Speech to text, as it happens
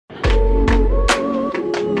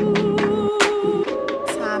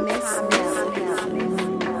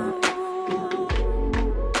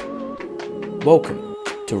Welcome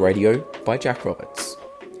to Radio by Jack Roberts.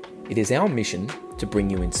 It is our mission to bring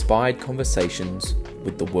you inspired conversations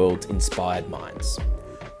with the world's inspired minds.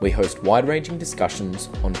 We host wide-ranging discussions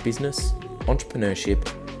on business, entrepreneurship,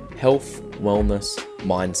 health, wellness,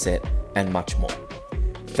 mindset, and much more.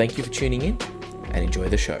 Thank you for tuning in and enjoy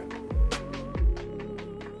the show.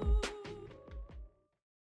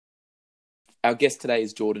 Our guest today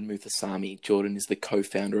is Jordan Muthusamy. Jordan is the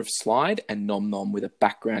co-founder of Slide and Nom Nom with a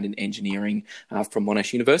background in engineering from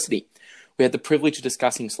Monash University. We had the privilege of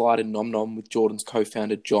discussing Slide and Nom Nom with Jordan's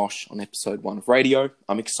co-founder Josh on episode 1 of Radio.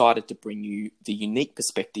 I'm excited to bring you the unique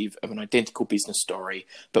perspective of an identical business story,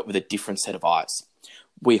 but with a different set of eyes.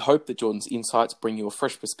 We hope that Jordan's insights bring you a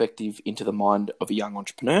fresh perspective into the mind of a young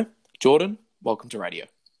entrepreneur. Jordan, welcome to Radio.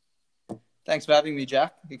 Thanks for having me,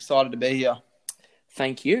 Jack. Excited to be here.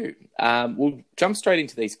 Thank you. We'll jump straight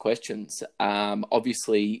into these questions.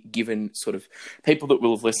 Obviously, given sort of people that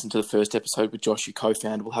will have listened to the first episode with Josh, your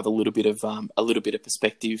co-founder, will have a little bit of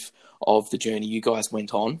perspective of the journey you guys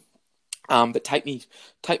went on. But take me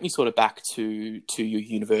sort of back to your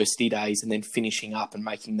university days, and then finishing up and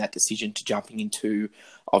making that decision to jumping into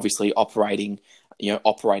obviously operating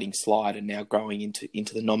Slide and now growing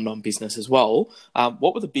into the Nom Nom business as well.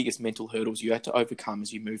 What were the biggest mental hurdles you had to overcome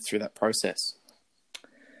as you moved through that process?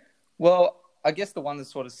 Well, I guess the one that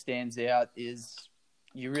sort of stands out is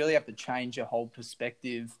you really have to change your whole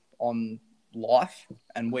perspective on life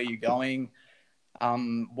and where you're going,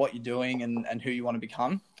 what you're doing, and who you want to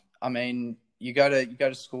become. I mean, you go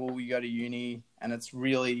to school, you go to uni, and it's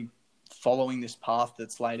really following this path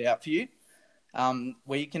that's laid out for you,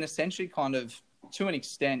 where you can essentially kind of, to an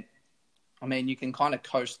extent, I mean, you can kind of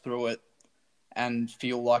coast through it and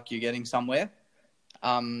feel like you're getting somewhere.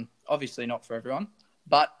 Obviously not for everyone,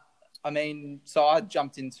 but I mean, so I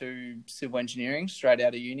jumped into civil engineering straight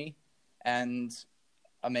out of uni, and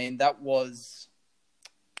I mean, it was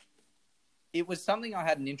something I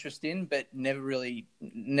had an interest in, but never really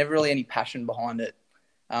any passion behind it.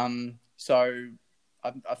 So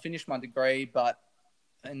I finished my degree, but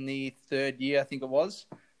in the third year, I think it was,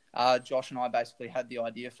 Josh and I basically had the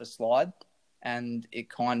idea for Slide, and it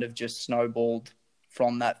kind of just snowballed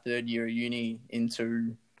from that third year of uni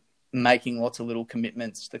into making lots of little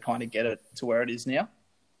commitments to kind of get it to where it is now.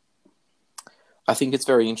 I think it's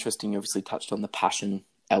very interesting. You obviously touched on the passion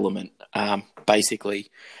element.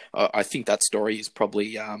 Basically, I think that story is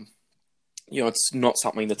probably, it's not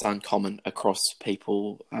something that's uncommon across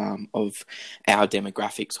people of our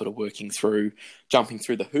demographic sort of jumping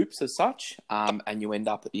through the hoops as such. And you end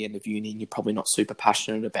up at the end of uni and you're probably not super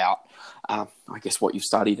passionate about, I guess, what you've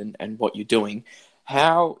studied and what you're doing.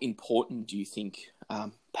 How important do you think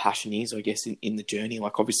passion is, I guess, in the journey?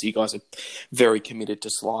 Like, obviously you guys are very committed to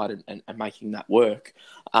Slide and making that work.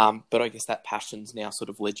 But I guess that passion's now sort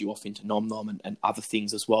of led you off into Nom Nom and other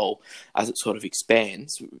things as well as it sort of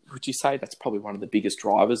expands. Would you say that's probably one of the biggest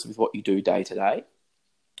drivers of what you do day to day?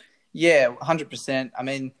 Yeah, 100%. I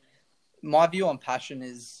mean, my view on passion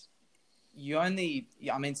is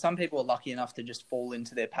some people are lucky enough to just fall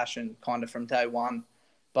into their passion kind of from day one.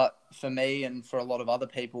 But for me and for a lot of other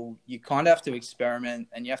people, you kind of have to experiment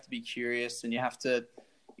and you have to be curious and you have to,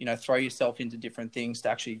 throw yourself into different things to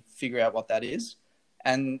actually figure out what that is.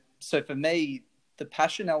 And so for me, the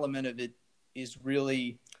passion element of it is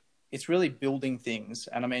really building things.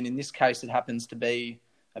 And I mean, in this case, it happens to be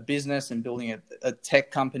a business and building a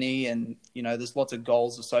tech company, and, there's lots of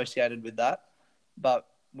goals associated with that. But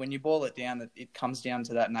when you boil it down, it comes down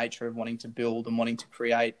to that nature of wanting to build and wanting to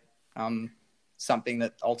create something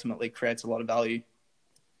that ultimately creates a lot of value.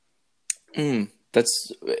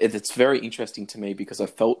 That's very interesting to me, because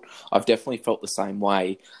I've definitely felt the same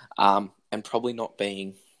way, and probably not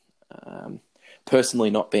being personally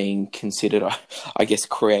not being considered, I guess,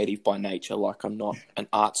 creative by nature. Like, I'm not an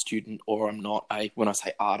art student, or I'm not when I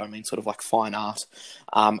say art, I mean sort of like fine art,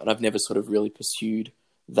 and I've never sort of really pursued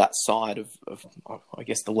that side of I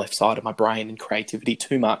guess the left side of my brain and creativity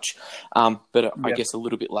too much. But I guess a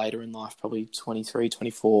little bit later in life, probably 23,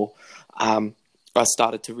 24, I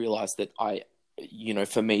started to realize that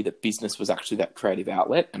for me, that business was actually that creative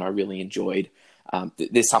outlet, and I really enjoyed,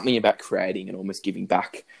 there's something about creating and almost giving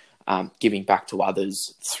back to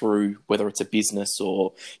others through, whether it's a business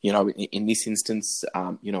or, in this instance,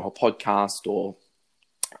 a podcast, or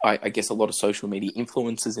I guess a lot of social media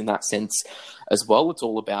influencers in that sense as well. It's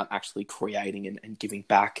all about actually creating and giving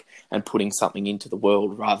back and putting something into the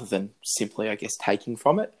world rather than simply, I guess, taking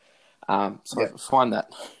from it. I find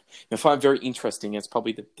that I find very interesting. It's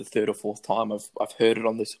probably the third or fourth time I've heard it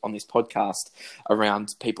on this podcast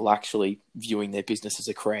around people actually viewing their business as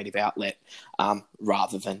a creative outlet,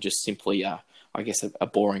 rather than just simply I guess, a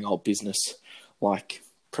boring old business like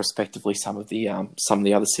prospectively some of the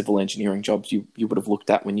other civil engineering jobs you would have looked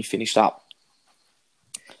at when you finished up.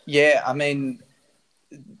 Yeah, I mean,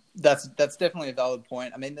 that's definitely a valid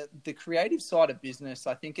point. I mean, the creative side of business,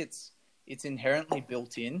 I think it's inherently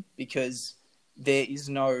built in because there is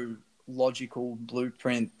no logical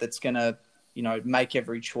blueprint that's going to, make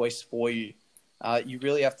every choice for you. You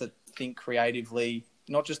really have to think creatively,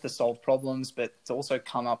 not just to solve problems, but to also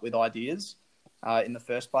come up with ideas in the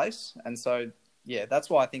first place. And so, yeah, that's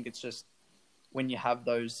why I think it's just when you have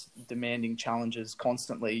those demanding challenges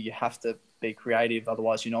constantly, you have to be creative.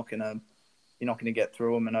 Otherwise, you're not gonna get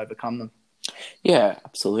through them and overcome them. Yeah,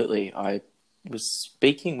 absolutely. I was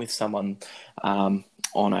speaking with someone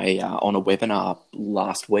on a webinar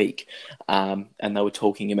last week, and they were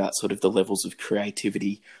talking about sort of the levels of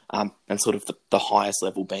creativity, and sort of the highest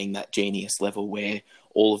level being that genius level where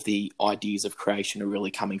all of the ideas of creation are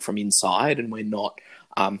really coming from inside, and we're not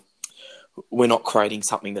creating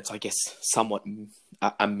something that's, I guess, somewhat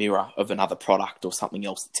a mirror of another product or something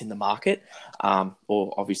else that's in the market,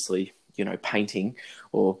 or obviously, painting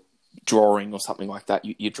or drawing or something like that.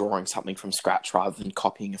 You're drawing something from scratch rather than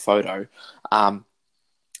copying a photo.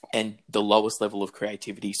 And the lowest level of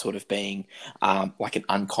creativity sort of being like an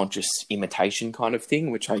unconscious imitation kind of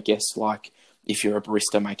thing, which I guess, like, if you're a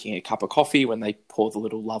barista making a cup of coffee, when they pour the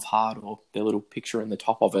little love heart or their little picture in the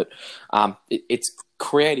top of it, it's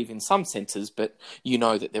creative in some senses, but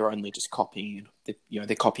that they're only just copying,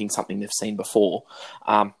 they're copying something they've seen before.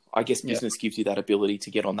 I guess business gives you that ability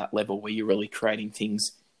to get on that level where you're really creating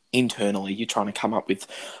things internally. You're trying to come up with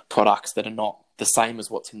products that are not the same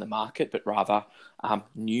as what's in the market, but rather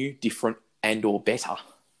new, different, and or better.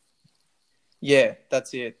 Yeah,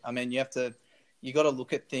 that's it. I mean, you got to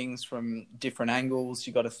look at things from different angles.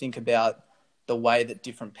 You got to think about the way that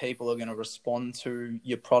different people are going to respond to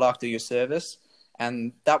your product or your service.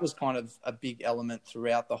 And that was kind of a big element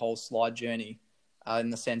throughout the whole slide journey, in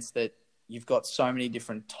the sense that you've got so many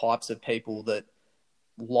different types of people that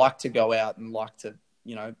like to go out and like to,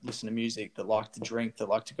 listen to music, that like to drink, that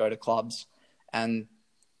like to go to clubs. And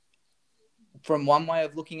from one way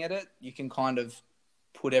of looking at it, you can kind of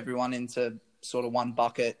put everyone into sort of one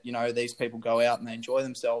bucket. These people go out and they enjoy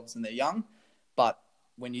themselves and they're young. But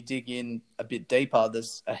when you dig in a bit deeper,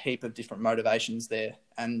 there's a heap of different motivations there,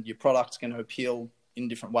 and your product's going to appeal in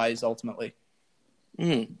different ways ultimately.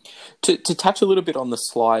 To touch a little bit on the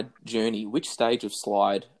slide journey, which stage of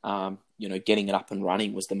slide, getting it up and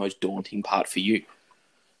running was the most daunting part for you?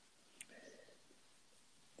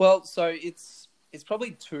 Well, so it's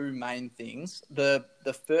probably two main things. The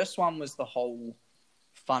first one was the whole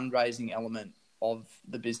fundraising element of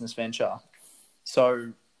the business venture.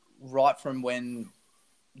 So right from when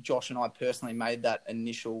Josh and I personally made that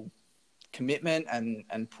initial commitment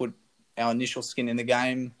and put our initial skin in the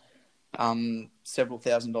game, several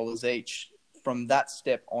 $1,000s each, from that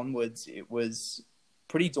step onwards, it was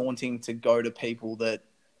pretty daunting to go to people that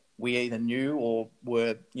we either knew or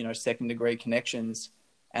were, second degree connections,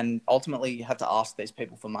 and ultimately you had to ask these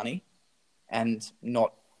people for money and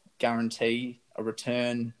not guarantee a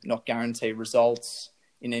return, not guarantee results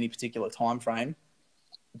in any particular time frame.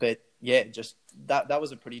 But yeah, just that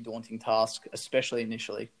was a pretty daunting task, especially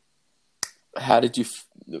initially. How did you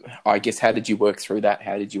work through that?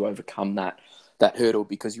 How did you overcome that hurdle?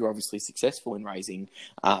 Because you're obviously successful in raising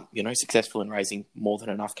more than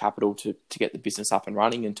enough capital to get the business up and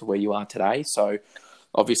running and to where you are today. So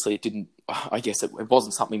obviously it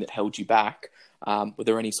wasn't something that held you back. Were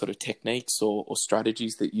there any sort of techniques or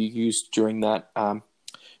strategies that you used during that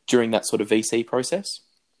sort of VC process?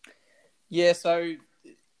 Yeah, so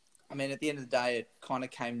I mean, at the end of the day, it kind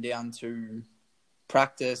of came down to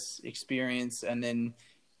practice, experience, and then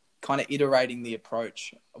kind of iterating the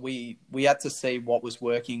approach. We had to see what was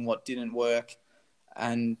working, what didn't work,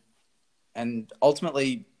 and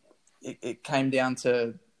ultimately it came down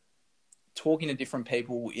to talking to different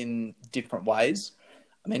people in different ways.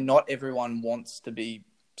 I mean, not everyone wants to be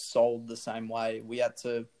sold the same way. We had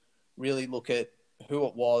to really look at who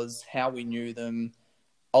it was, how we knew them,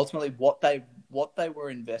 ultimately what they were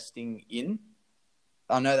investing in.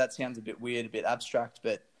 I know that sounds a bit weird, a bit abstract,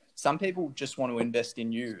 but some people just want to invest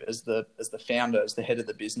in you as the founder, as the head of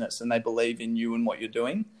the business, and they believe in you and what you're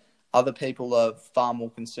doing. Other people are far more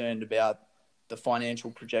concerned about the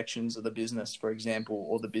financial projections of the business, for example,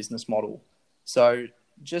 or the business model. So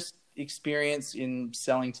just experience in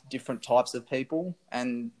selling to different types of people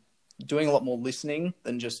and doing a lot more listening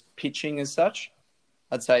than just pitching as such,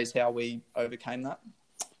 I'd say, is how we overcame that.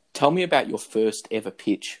 Tell me about your first ever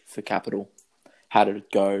pitch for capital. How did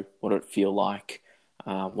it go? What did it feel like?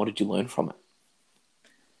 What did you learn from it?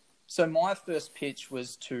 So my first pitch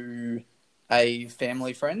was to a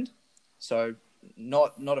family friend. So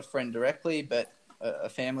not a friend directly, but a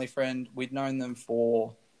family friend. We'd known them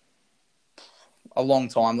for a long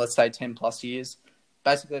time, let's say 10 plus years.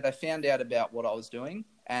 Basically, they found out about what I was doing,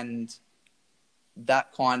 and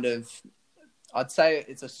that kind of, I'd say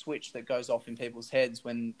it's a switch that goes off in people's heads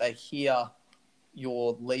when they hear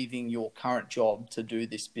you're leaving your current job to do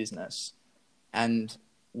this business. And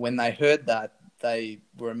when they heard that, they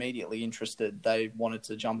were immediately interested. They wanted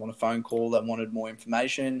to jump on a phone call. They wanted more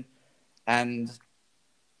information. And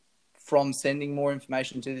from sending more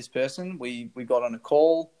information to this person, we got on a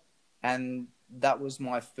call, and that was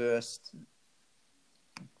my first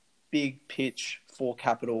big pitch for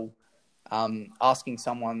capital, asking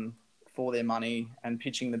someone for their money and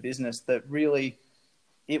pitching the business. That really,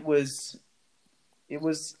 it was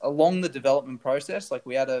along the development process. Like,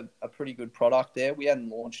 we had a pretty good product there. We hadn't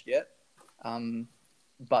launched yet,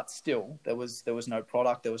 but still there was no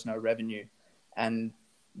product, there was no revenue, and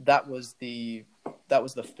that was the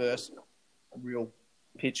first real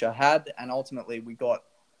pitch I had. And ultimately we got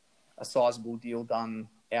a sizable deal done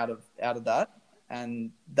out of that,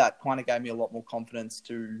 and that kind of gave me a lot more confidence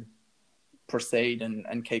to proceed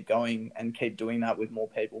and keep going and keep doing that with more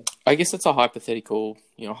people. I guess it's a hypothetical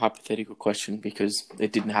question because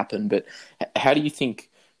it didn't happen. But how do you think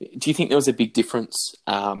there was a big difference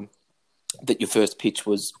that your first pitch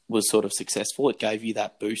was sort of successful? It gave you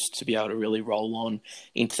that boost to be able to really roll on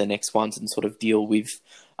into the next ones and sort of deal with.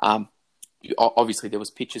 Obviously, there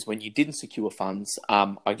was pitches when you didn't secure funds.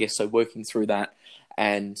 I guess so. Working through that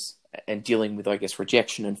and dealing with, I guess,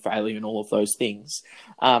 rejection and failure and all of those things.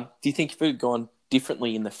 Do you think if it had gone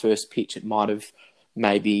differently in the first pitch, it might have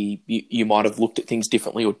maybe you might have looked at things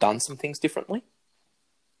differently or done some things differently?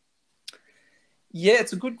 Yeah,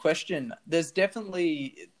 it's a good question. There's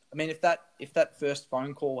definitely, I mean, if that first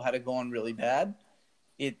phone call had gone really bad,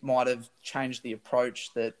 it might have changed the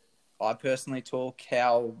approach that I personally took,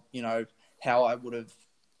 how I would have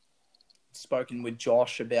spoken with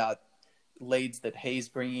Josh about leads that he's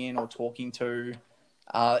bringing in or talking to.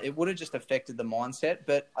 It would have just affected the mindset.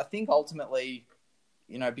 But I think ultimately,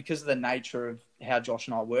 because of the nature of how Josh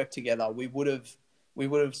and I work together, we would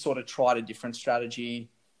have sort of tried a different strategy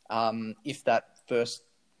if that first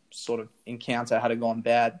sort of encounter had gone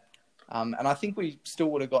bad. And I think we still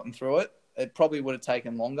would have gotten through it. It probably would have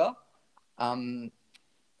taken longer.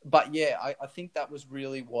 But yeah, I think that was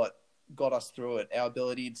really what got us through it. Our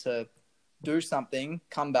ability to do something,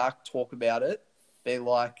 come back, talk about it, be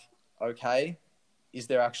like, okay, is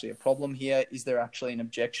there actually a problem here? Is there actually an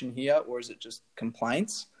objection here? Or is it just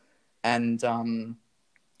complaints? And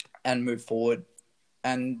move forward.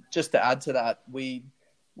 And just to add to that, we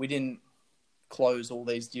didn't close all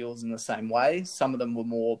these deals in the same way. Some of them were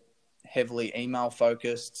more heavily email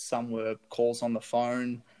focused. Some were calls on the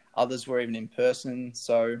phone. Others were even in person.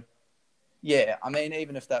 So yeah, I mean,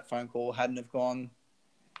 even if that phone call hadn't have gone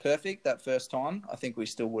perfect that first time, I think we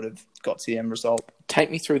still would have got to the end result. Take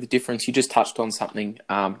me through the difference. You just touched on something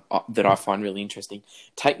that I find really interesting.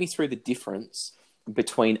 Take me through the difference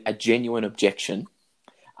between a genuine objection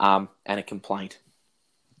and a complaint.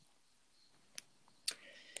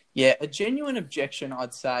 Yeah, a genuine objection,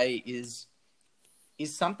 I'd say, is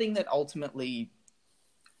something that ultimately,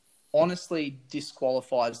 honestly,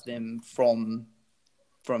 disqualifies them from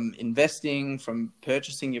investing, from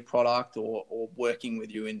purchasing your product or working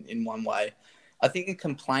with you in one way. I think a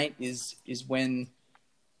complaint is when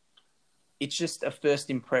it's just a first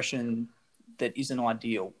impression that isn't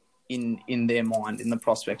ideal in their mind, in the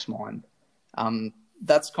prospect's mind.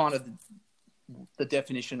 That's kind of the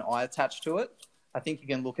definition I attach to it. I think you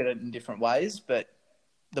can look at it in different ways, but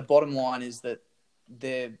the bottom line is that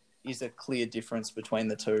there is a clear difference between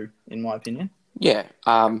the two, in my opinion. Yeah.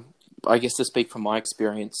 I guess to speak from my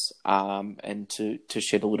experience and to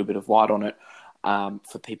shed a little bit of light on it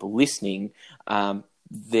for people listening,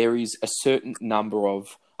 there is a certain number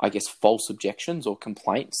of, I guess, false objections or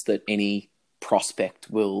complaints that any prospect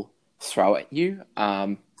will throw at you.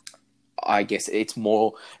 I guess it's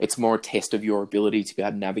more a test of your ability to be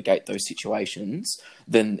able to navigate those situations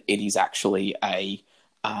than it is actually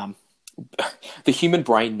the human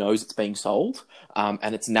brain knows it's being sold,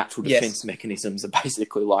 and its natural defense mechanisms are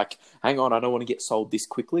basically like, hang on, I don't want to get sold this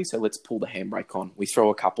quickly, so let's pull the handbrake on. We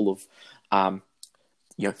throw a couple of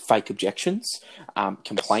fake objections,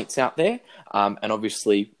 complaints out there, and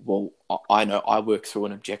obviously, well, I know I work through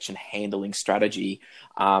an objection handling strategy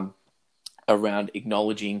around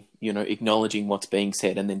acknowledging what's being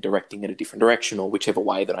said and then directing it a different direction or whichever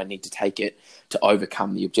way that I need to take it to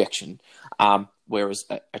overcome the objection. Whereas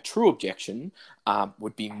a true objection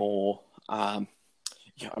would be more,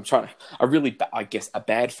 I'm trying to, a really, I guess, a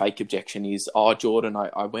bad fake objection is, oh, Jordan,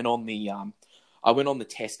 I went on the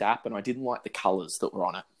test app and I didn't like the colors that were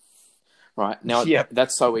on it. Right now, Yeah.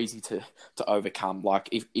 that's so easy to overcome. Like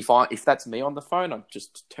if that's me on the phone, I'd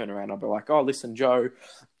just turn around. I'd be like, "Oh, listen, Joe,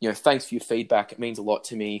 thanks for your feedback. It means a lot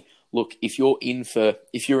to me. Look, if you're in for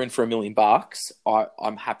 $1 million,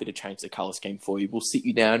 I'm happy to change the color scheme for you. We'll sit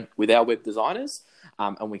you down with our web designers,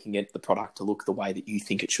 and we can get the product to look the way that you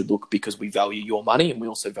think it should look because we value your money and we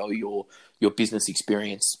also value your business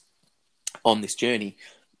experience on this journey."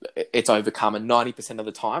 It's overcome, and 90% of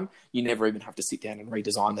the time you never even have to sit down and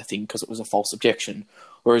redesign the thing because it was a false objection.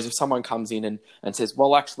 Whereas if someone comes in and says,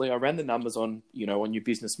 well, actually I ran the numbers on your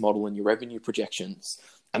business model and your revenue projections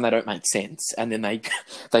and they don't make sense, and then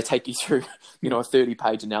they take you through a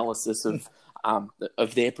 30-page analysis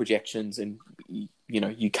of their projections, and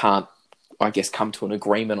you can't, I guess, come to an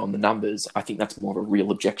agreement on the numbers. I think that's more of a real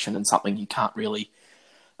objection and something you can't really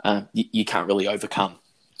overcome.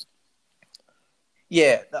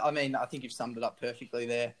 Yeah, I mean, I think you've summed it up perfectly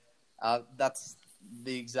there. That's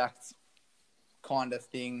the exact kind of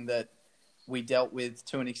thing that we dealt with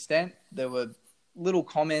to an extent. There were little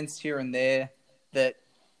comments here and there that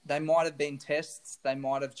they might have been tests. They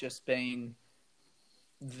might have just been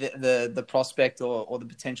the prospect or the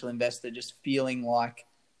potential investor just feeling like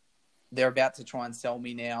they're about to try and sell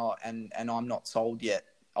me now and I'm not sold yet.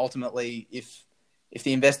 Ultimately, if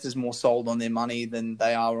the investor's more sold on their money than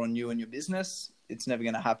they are on you and your business, it's never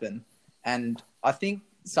going to happen. And I think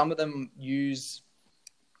some of them use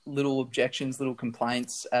little objections, little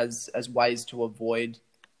complaints as ways to avoid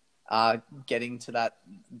getting to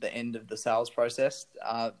the end of the sales process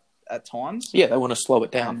at times. Yeah, they want to slow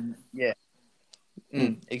it down.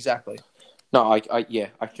 Exactly. No, I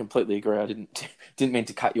completely agree. I didn't mean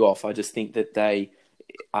to cut you off. I just think that they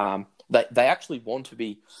actually want to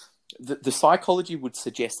be. The psychology would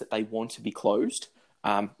suggest that they want to be closed,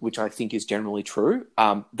 which I think is generally true.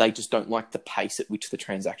 They just don't like the pace at which the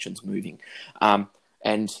transaction's moving.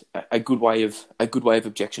 And a good way of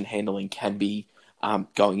objection handling can be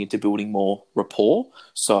going into building more rapport.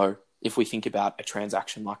 So if we think about a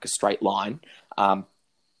transaction like a straight line,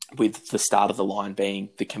 with the start of the line being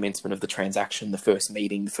the commencement of the transaction, the first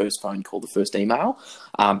meeting, the first phone call, the first email,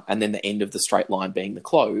 and then the end of the straight line being the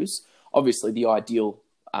close. Obviously, the ideal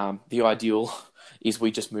is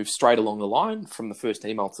we just move straight along the line from the first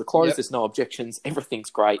email to the close. Yep. There's no objections.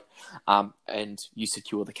 Everything's great. And you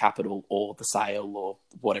secure the capital or the sale or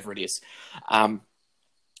whatever it is.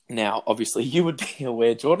 Now, obviously, you would be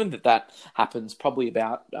aware, Jordan, that happens probably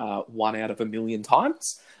about 1 out of 1 million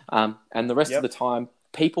times. And the rest of the time,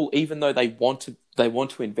 people, even though they want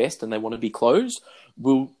to invest and they want to be closed,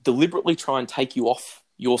 will deliberately try and take you off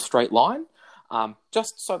your straight line.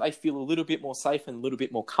 Just so they feel a little bit more safe and a little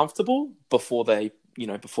bit more comfortable before they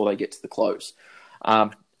get to the close.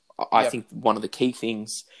 I think one of the key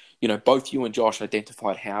things, both you and Josh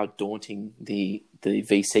identified how daunting the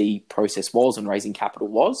VC process was and raising capital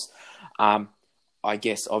was. I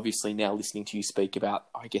guess obviously now listening to you speak about,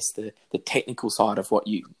 I guess the technical side of what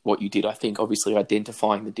you did, I think obviously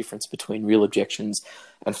identifying the difference between real objections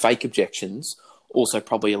and fake objections also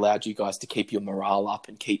probably allowed you guys to keep your morale up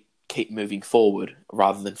and keep moving forward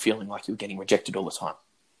rather than feeling like you're getting rejected all the time.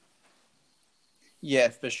 Yeah,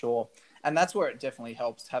 for sure. And that's where it definitely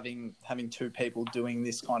helps having two people doing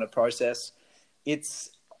this kind of process.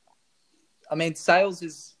 Sales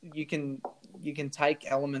is, you can take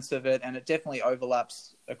elements of it and it definitely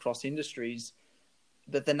overlaps across industries,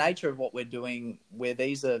 but the nature of what we're doing, where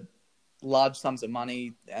these are large sums of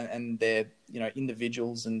money and they're,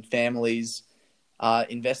 individuals and families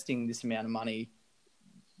investing this amount of money,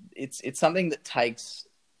 it's something that takes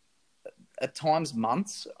at times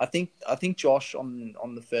months. I think Josh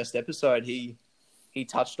on the first episode, he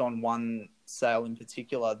touched on one sale in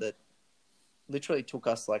particular that literally took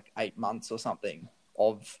us like 8 months or something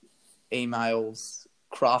of emails,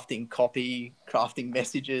 crafting copy, crafting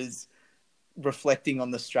messages, reflecting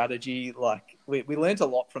on the strategy. Like we learned a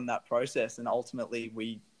lot from that process, and ultimately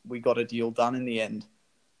we got a deal done in the end.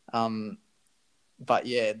 But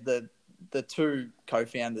yeah, the two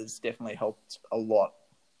co-founders definitely helped a lot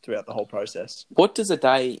throughout the whole process. What does a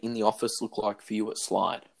day in the office look like for you at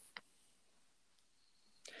Slide?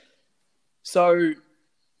 So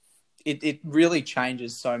it really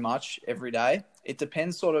changes so much every day. It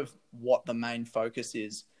depends sort of what the main focus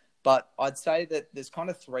is. But I'd say that there's kind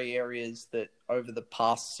of 3 areas that over the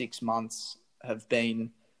past 6 months have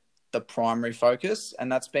been the primary focus.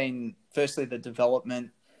 And that's been firstly the development,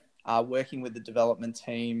 working with the development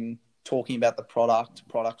team, talking about the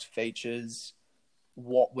product features,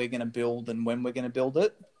 what we're going to build and when we're going to build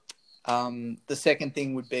it. The second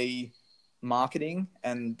thing would be marketing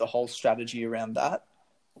and the whole strategy around that,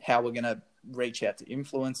 how we're going to reach out to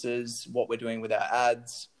influencers, what we're doing with our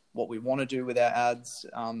ads, what we want to do with our ads,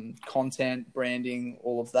 content, branding,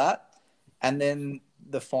 all of that. And then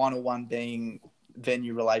the final one being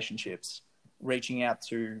venue relationships, reaching out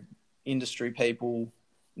to industry people,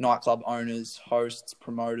 nightclub owners, hosts,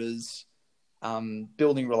 promoters,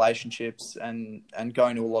 building relationships and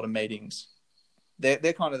going to a lot of meetings.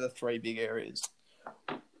 They're kind of the three big areas.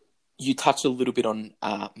 You touched a little bit on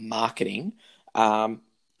marketing.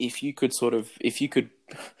 If you could,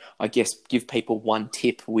 I guess, give people one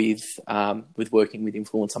tip with working with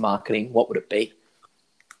influencer marketing, what would it be?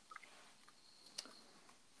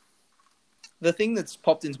 The thing that's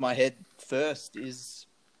popped into my head first is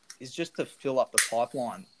just to fill up the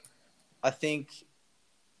pipeline. I think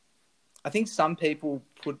some people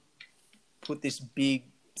put this big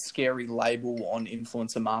scary label on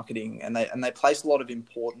influencer marketing, and they place a lot of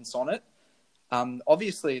importance on it.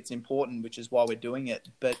 Obviously, it's important, which is why we're doing it.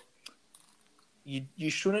 But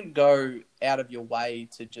you shouldn't go out of your way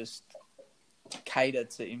to just cater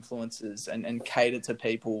to influencers and cater to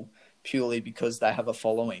people purely because they have a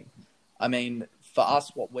following. I mean, for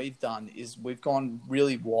us, what we've done is we've gone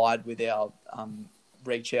really wide with our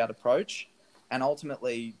reach out approach, and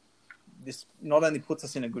ultimately, this not only puts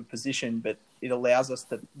us in a good position, but it allows us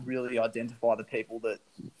to really identify the people that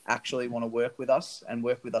actually want to work with us and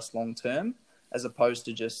work with us long term, as opposed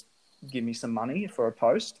to just give me some money for a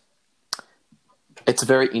post. It's a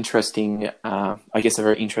very interesting, a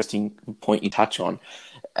very interesting point you touch on.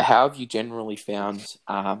 How have you generally found?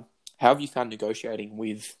 How have you found negotiating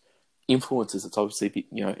with influencers? It's obviously,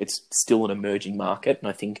 it's still an emerging market, and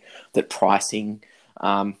I think that pricing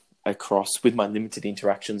across, with my limited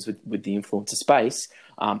interactions with the influencer space,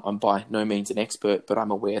 I'm by no means an expert, but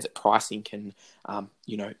I'm aware that pricing can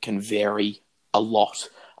vary a lot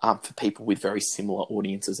for people with very similar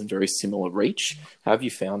audiences and very similar reach. How have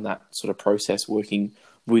you found that sort of process working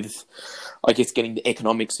with, I guess, getting the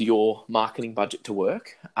economics of your marketing budget to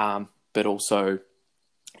work, but also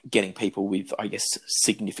getting people with, I guess,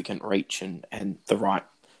 significant reach and the right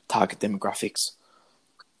target demographics?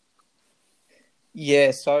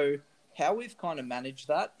 Yeah, so how we've kind of managed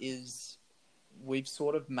that is we've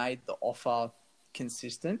sort of made the offer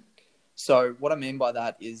consistent. So what I mean by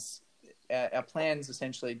that is our plan is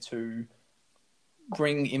essentially to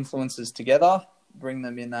bring influencers together, bring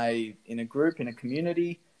them in a group, in a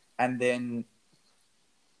community, and then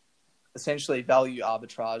essentially value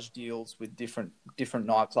arbitrage deals with different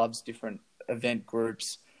nightclubs, different event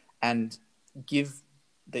groups, and give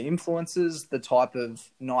the influencers the type of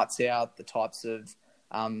nights out, the types of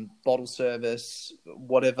bottle service,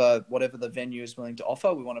 whatever the venue is willing to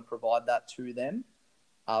offer. We want to provide that to them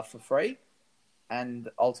for free, and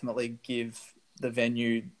ultimately give the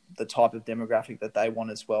venue the type of demographic that they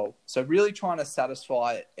want as well. So really trying to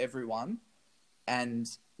satisfy everyone and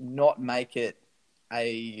not make it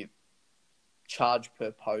a charge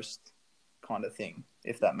per post kind of thing,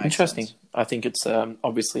 if that makes Interesting. sense. I think it's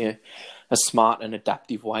obviously a smart and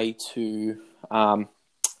adaptive way to, I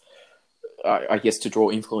guess, to draw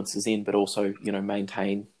influencers in, but also,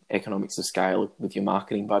 maintain economics of scale with your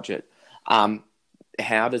marketing budget.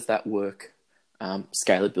 How does that work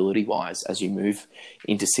scalability wise as you move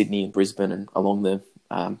into Sydney and Brisbane and along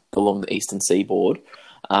the eastern seaboard?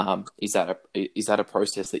 Is that a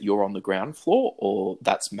process that you're on the ground floor, or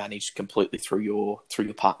that's managed completely through your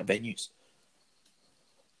partner venues?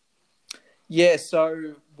 Yeah,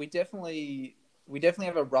 so we definitely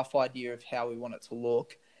have a rough idea of how we want it to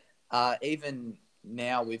look. Even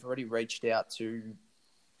now, we've already reached out to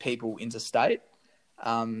people interstate,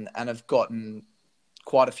 and have gotten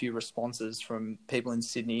quite a few responses from people in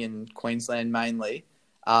Sydney and Queensland mainly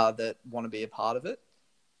that want to be a part of it.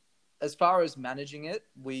 As far as managing it,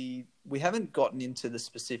 we haven't gotten into the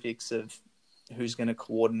specifics of who's going to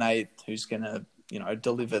coordinate, who's going to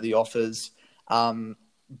deliver the offers,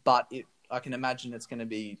 but I can imagine it's going to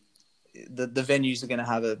be the venues are going to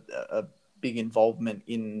have a big involvement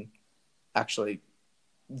in actually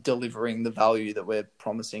delivering the value that we're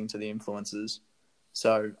promising to the influencers.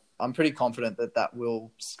 So I'm pretty confident that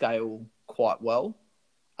will scale quite well,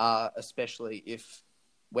 especially if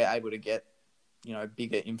we're able to get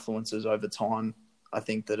bigger influencers over time. I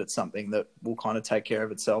think that it's something that will kind of take care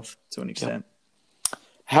of itself to an extent. Yep.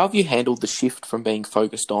 How have you handled the shift from being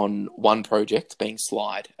focused on one project, being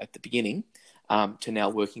Slide at the beginning, to now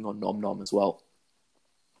working on Nom Nom as well?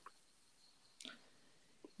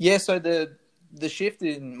 Yeah, so the shift,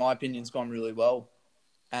 in my opinion, has gone really well.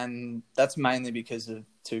 And that's mainly because of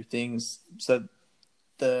two things. So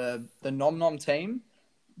the Nom Nom team,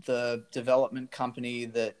 the development company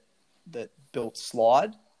that built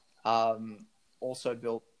Slide also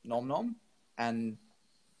built Nom Nom, and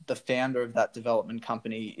the founder of that development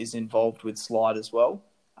company is involved with Slide as well,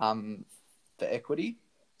 for equity.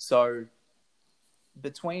 So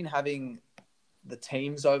between having the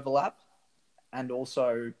teams overlap and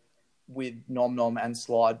also with Nom Nom and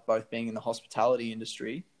Slide both being in the hospitality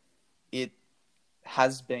industry, it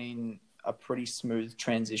has been a pretty smooth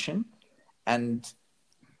transition. And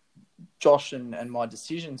Josh and my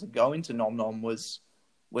decision to go into Nom Nom was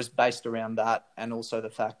based around that, and also the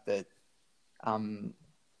fact that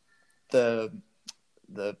the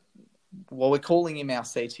well, we're calling him our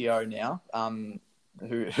CTO now,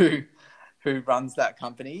 who runs that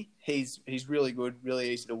company. He's really good, really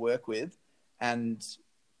easy to work with, and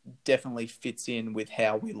definitely fits in with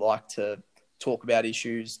how we like to talk about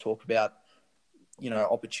issues, talk about,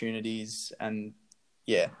 opportunities. And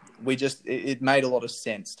yeah, it made a lot of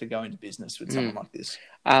sense to go into business with someone like this.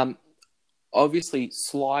 Obviously,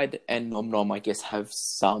 Slide and Nom Nom, I guess, have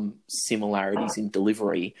some similarities in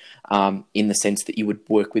delivery, in the sense that you would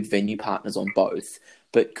work with venue partners on both.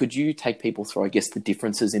 But could you take people through, I guess, the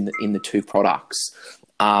differences in the two products?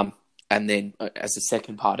 And then, as a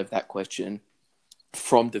second part of that question,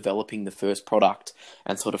 from developing the first product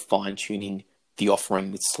and sort of fine-tuning the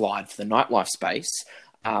offering with Slide for the nightlife space,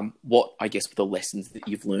 what, I guess, were the lessons that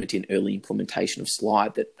you've learned in early implementation of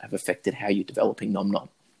Slide that have affected how you're developing Nom Nom?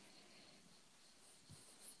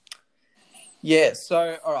 Yeah,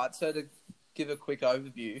 so, all right, so to give a quick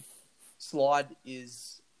overview, Slide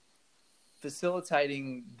is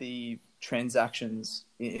facilitating the transactions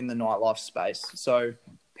in the nightlife space. So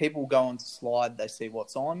people go onto Slide, they see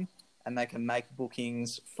what's on, and they can make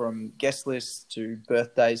bookings from guest lists to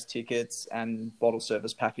birthdays, tickets, and bottle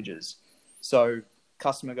service packages. So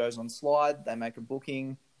customer goes on Slide, they make a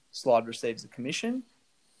booking, Slide receives a commission.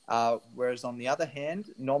 Whereas on the other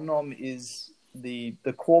hand, Nom Nom is the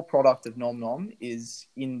core product of Nom Nom is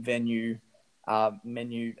in-venue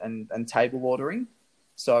menu and table ordering.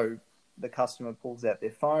 So the customer pulls out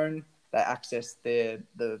their phone, they access the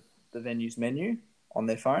venue's menu on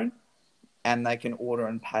their phone, and they can order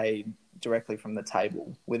and pay directly from the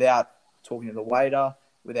table without talking to the waiter,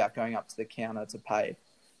 without going up to the counter to pay.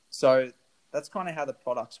 So that's kind of how the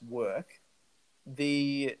products work.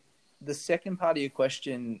 The second part of your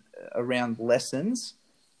question around lessons,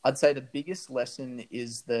 I'd say the biggest lesson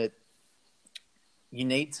is that you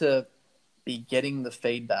need to be getting the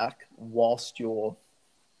feedback whilst you're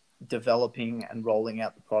developing and rolling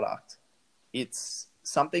out the product. It's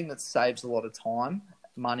something that saves a lot of time,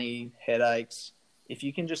 money, headaches. If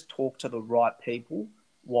you can just talk to the right people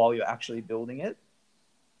while you're actually building it,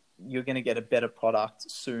 you're going to get a better product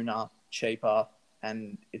sooner, cheaper,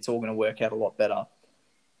 and it's all going to work out a lot better.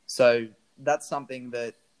 So that's something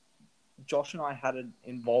that Josh and I had an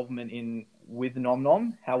involvement in with Nom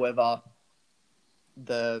Nom. However,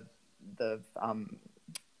 the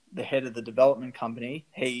head of the development company,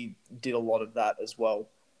 he did a lot of that as well.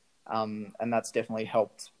 And that's definitely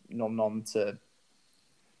helped Nom Nom to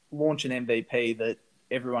launch an MVP that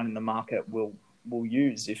everyone in the market will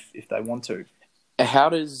use if they want to. How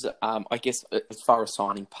does, I guess, as far as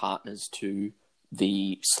signing partners to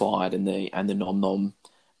the Slide and the Nom Nom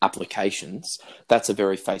applications, that's a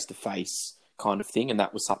very face-to-face kind of thing, and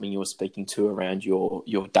that was something you were speaking to around your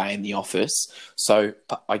day in the office. So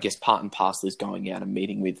I guess part and parcel is going out and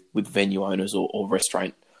meeting with venue owners or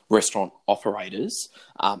restaurant operators,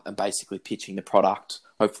 and basically pitching the product,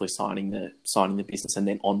 hopefully signing the business and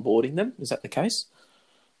then onboarding them. Is that the case?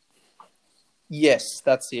 Yes,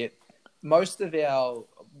 that's it. Most of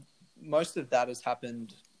that has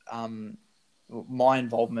happened. My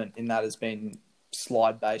involvement in that has been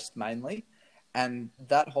Slide based mainly, and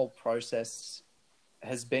that whole process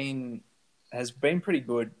has been pretty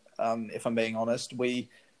good. If I'm being honest, we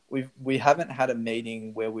haven't had a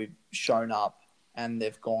meeting where we've shown up and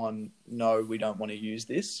they've gone, no, we don't want to use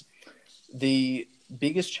this. The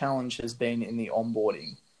biggest challenge has been in the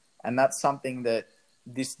onboarding, and that's something that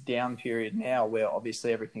this down period now, where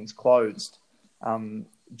obviously everything's closed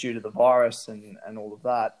due to the virus and all of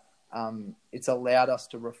that, it's allowed us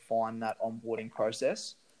to refine that onboarding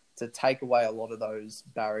process to take away a lot of those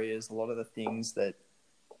barriers, a lot of the things that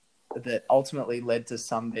ultimately led to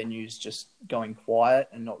some venues just going quiet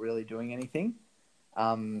and not really doing anything.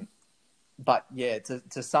 But yeah,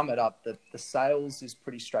 to sum it up, the sales is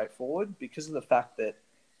pretty straightforward because of the fact that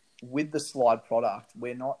with the Slide product,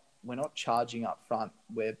 we're not charging up front.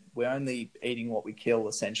 We're only eating what we kill,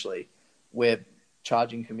 essentially. We're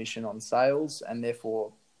charging commission on sales, and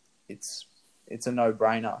therefore it's a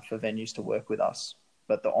no-brainer for venues to work with us.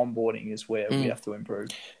 but the onboarding is where we have to improve.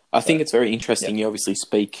 I think it's very interesting. Yeah. You obviously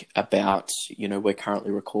speak about, we're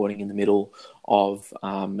currently recording in the middle of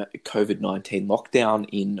COVID-19 lockdown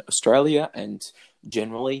in Australia and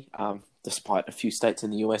generally, despite a few states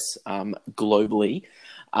in the US, globally.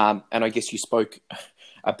 And I guess you spoke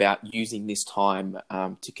about using this time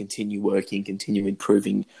to continue working, continue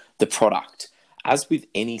improving the product. As with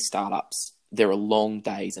any startups, there are long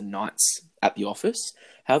days and nights at the office.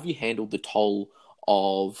 How have you handled the toll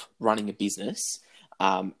of running a business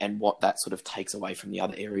and what that sort of takes away from the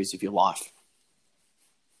other areas of your life?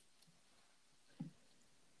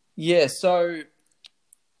 Yeah, so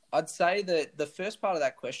I'd say that the first part of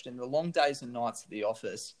that question, the long days and nights at the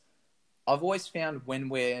office, I've always found when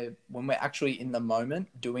we're actually in the moment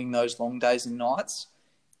doing those long days and nights,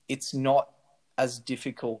 it's not as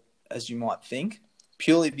difficult as you might think,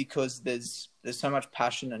 purely because there's so much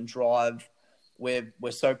passion and drive. We're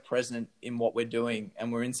so present in what we're doing,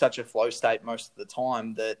 and we're in such a flow state most of the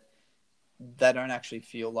time that they don't actually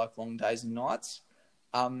feel like long days and nights.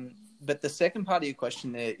 But the second part of your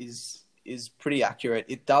question there is pretty accurate.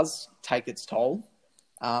 It does take its toll,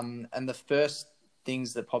 and the first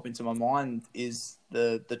things that pop into my mind is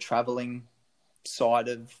the traveling side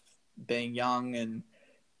of being young and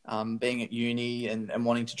being at uni and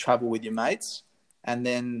wanting to travel with your mates. And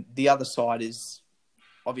then the other side is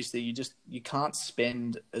obviously you can't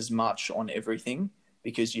spend as much on everything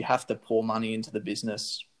because you have to pour money into the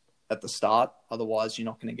business at the start. Otherwise, you're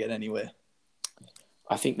not going to get anywhere.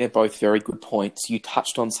 I think they're both very good points. You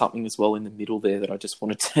touched on something as well in the middle there that I just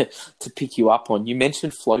wanted to pick you up on. You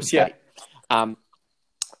mentioned flow state. Yeah.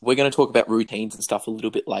 We're going to talk about routines and stuff a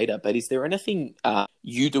little bit later, but is there anything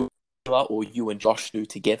you do or you and Josh do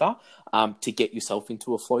together to get yourself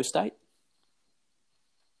into a flow state?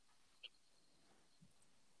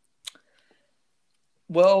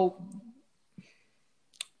 Well,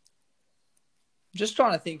 just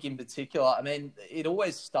trying to think in particular. I mean, it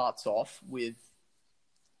always starts off with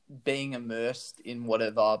being immersed in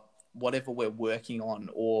whatever we're working on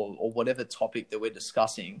or whatever topic that we're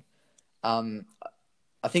discussing.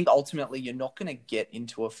 I think ultimately you're not going to get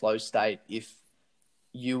into a flow state if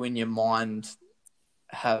you in your mind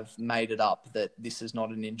have made it up that this is not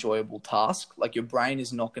an enjoyable task. Like your brain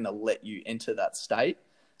is not going to let you enter that state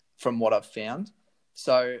from what I've found.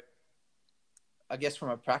 So I guess from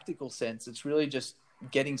a practical sense, it's really just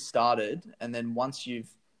getting started. And then once you've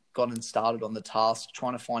gotten started on the task,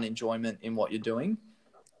 trying to find enjoyment in what you're doing.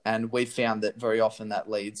 And we've found that very often that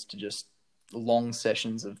leads to just long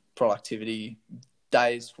sessions of productivity,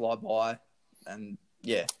 days fly by, and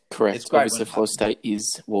yeah. Correct. It's great. Obviously, flow state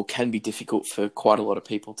can be difficult for quite a lot of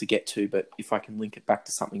people to get to, but if I can link it back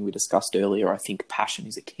to something we discussed earlier, I think passion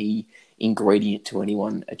is a key ingredient to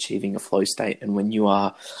anyone achieving a flow state. And when you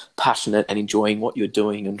are passionate and enjoying what you're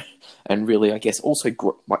doing and really, I guess, also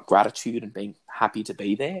gratitude and being happy to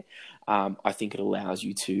be there, I think it allows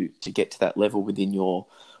you to get to that level within your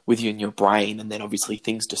brain, and then obviously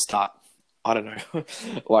things just start. I don't know,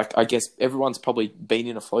 like I guess everyone's probably been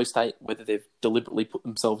in a flow state, whether they've deliberately put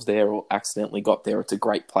themselves there or accidentally got there. It's a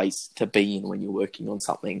great place to be in when you're working on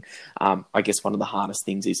something. I guess one of the hardest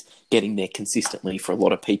things is getting there consistently for a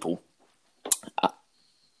lot of people.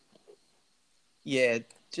 Yeah,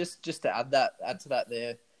 just to add to that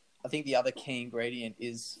there, I think the other key ingredient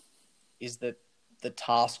is that the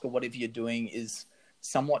task or whatever you're doing is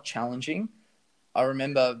somewhat challenging. I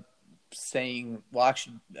remember seeing, well,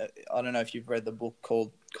 actually, I don't know if you've read the book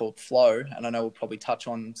called Flow, and I know we'll probably touch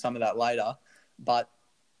on some of that later, but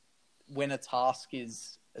when a task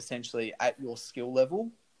is essentially at your skill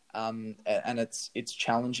level, and it's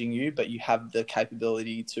challenging you, but you have the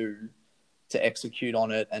capability to execute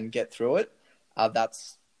on it and get through it,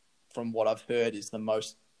 that's, from what I've heard, is the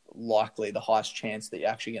most likely, the highest chance that you're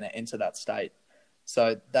actually going to enter that state.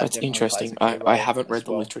 So that's interesting. I haven't read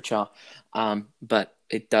the literature, but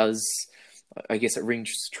it does, I guess it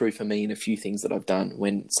rings true for me in a few things that I've done.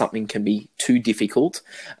 When something can be too difficult,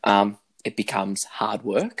 it becomes hard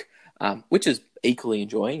work, which is equally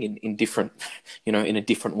enjoying in different, in a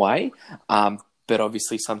different way. But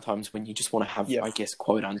obviously sometimes when you just want to have, I guess,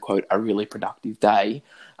 quote unquote, a really productive day,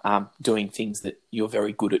 doing things that you're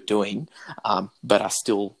very good at doing, but are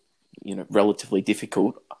still, relatively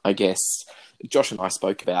difficult, I guess. Josh and I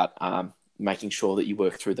spoke about making sure that you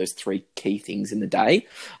work through those three key things in the day.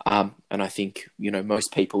 And I think,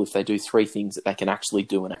 most people, if they do three things that they can actually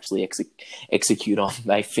do and actually execute on,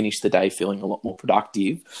 they finish the day feeling a lot more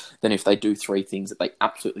productive than if they do three things that they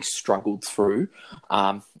absolutely struggled through.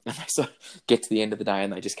 And they sort of get to the end of the day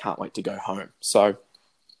and they just can't wait to go home. So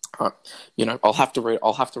I'll have to read.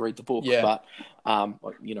 I'll have to read the book, Yeah. but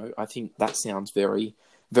I think that sounds very,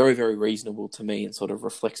 very, very reasonable to me, and sort of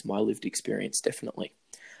reflects my lived experience. Definitely.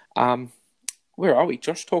 Where are we?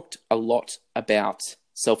 Josh talked a lot about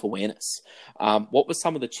self-awareness. What were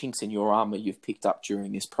some of the chinks in your armor you've picked up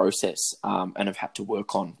during this process, and have had to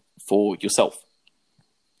work on for yourself?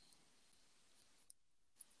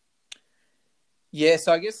 Yeah,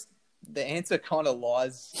 so I guess the answer kind of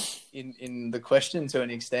lies in the question to an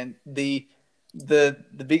extent. The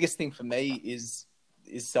biggest thing for me is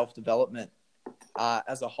self development.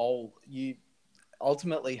 As a whole, you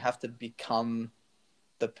ultimately have to become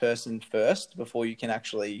the person first before you can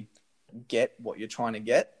actually get what you're trying to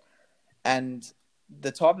get. And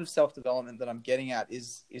the type of self development that I'm getting at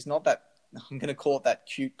is not that, I'm going to call it that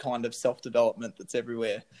cute kind of self development that's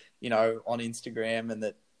everywhere, on Instagram, and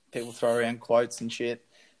that people throw around quotes and shit.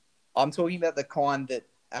 I'm talking about the kind that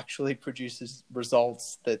actually produces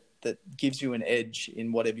results that gives you an edge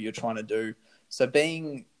in whatever you're trying to do. So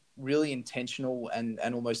being really intentional and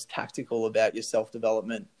almost tactical about your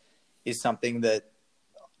self-development is something that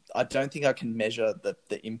I don't think I can measure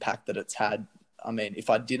the impact that it's had. I mean, if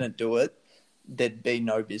I didn't do it, there'd be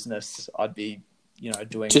no business. I'd be,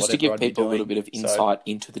 doing just to give I'd be people a doing. little bit of insight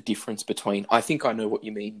into the difference between, I think I know what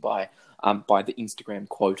you mean by the Instagram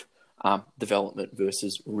quote, development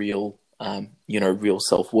versus real, real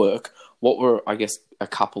self-work. What were, I guess, a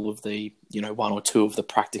couple of the, one or two of the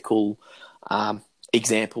practical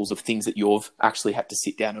examples of things that you've actually had to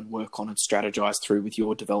sit down and work on and strategize through with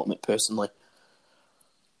your development personally?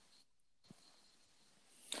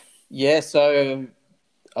 Yeah, so,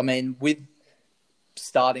 I mean, with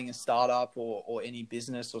starting a startup or any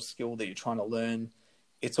business or skill that you're trying to learn,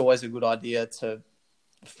 it's always a good idea to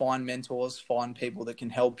find mentors, find people that can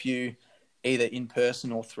help you either in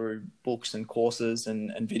person or through books and courses and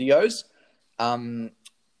videos.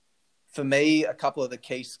 For me, a couple of the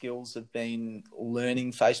key skills have been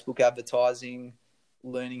learning Facebook advertising,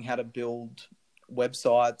 learning how to build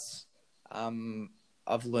websites.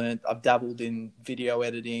 I've dabbled in video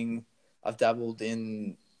editing. I've dabbled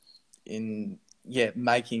in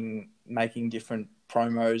making different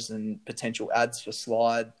promos and potential ads for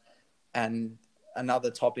Slide. And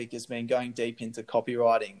another topic has been going deep into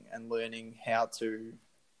copywriting and learning how to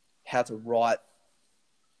write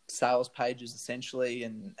sales pages essentially,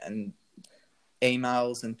 and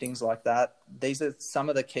emails and things like that. These are some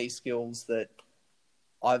of the key skills that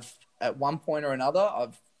I've, at one point or another,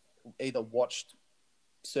 I've either watched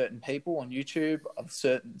certain people on YouTube, of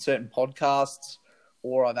certain podcasts,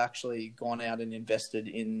 or I've actually gone out and invested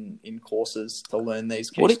in courses to learn these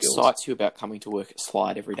key skills. What excites you about coming to work at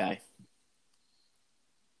Slide every day?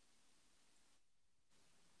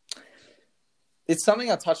 It's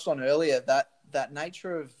something I touched on earlier, that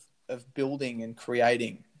nature of building and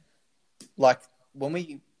creating. Like when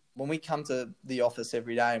we come to the office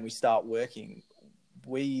every day and we start working,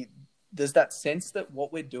 there's that sense that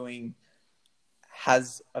what we're doing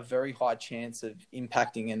has a very high chance of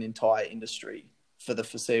impacting an entire industry for the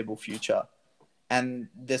foreseeable future. And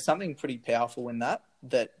there's something pretty powerful in that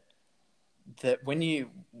when you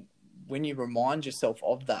remind yourself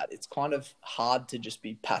of that, it's kind of hard to just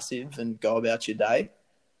be passive and go about your day.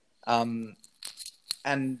 And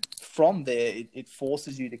from there, it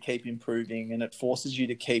forces you to keep improving, and it forces you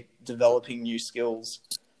to keep developing new skills.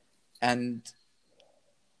 And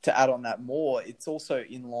to add on that more, it's also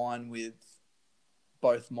in line with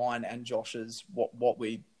both mine and Josh's, what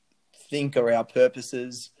we think are our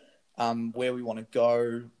purposes, where we want to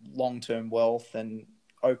go, long-term wealth, and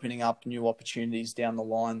opening up new opportunities down the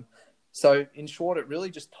line. So in short, it really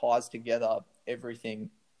just ties together everything.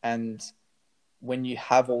 And when you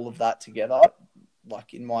have all of that together,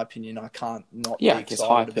 like in my opinion, I can't not be excited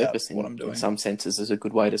high about purpose what I'm doing. In some senses is a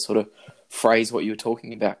good way to sort of phrase what you were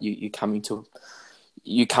talking about. You coming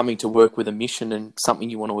to work with a mission and something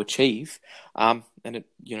you want to achieve, and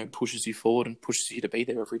it pushes you forward and pushes you to be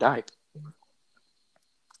there every day.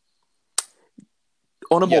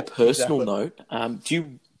 On a more personal note, do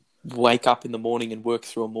you wake up in the morning and work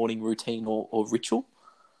through a morning routine or ritual?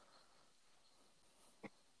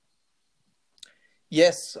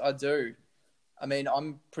 Yes, I do. I mean,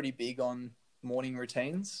 I'm pretty big on morning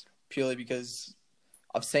routines purely because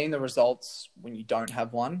I've seen the results when you don't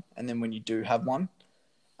have one, and then when you do have one.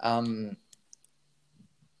 I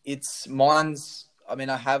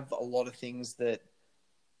have a lot of things that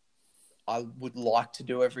I would like to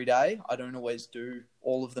do every day. I don't always do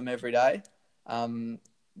all of them every day.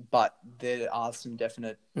 But there are some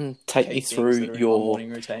definite take me through your morning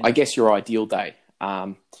routine. I guess your ideal day.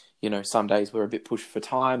 some days we're a bit pushed for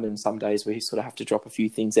time and some days we sort of have to drop a few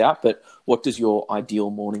things out. But what does your ideal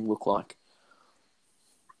morning look like?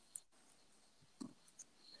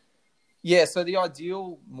 Yeah, so the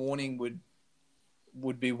ideal morning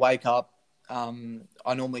would be wake up.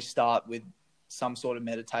 I normally start with some sort of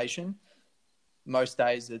meditation. Most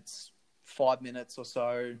days it's 5 minutes or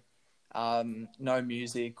so, no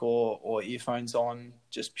music or earphones on,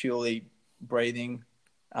 just purely breathing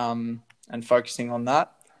and focusing on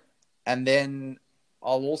that. And then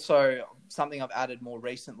something I've added more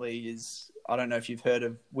recently is, I don't know if you've heard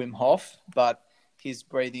of Wim Hof, but his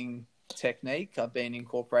breathing technique I've been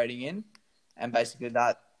incorporating in. And basically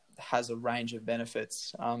that has a range of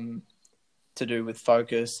benefits to do with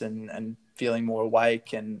focus and feeling more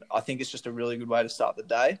awake. And I think it's just a really good way to start the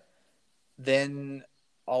day. Then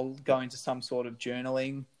I'll go into some sort of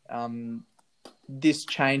journaling. This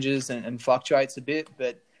changes and fluctuates a bit,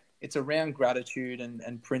 but it's around gratitude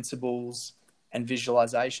and principles and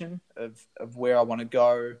visualization of where I want to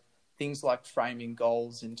go. Things like framing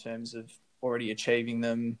goals in terms of already achieving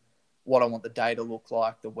them, what I want the day to look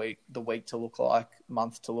like, the week to look like,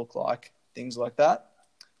 month to look like, things like that.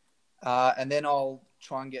 And then I'll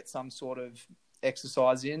try and get some sort of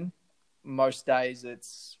exercise in. Most days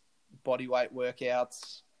it's body weight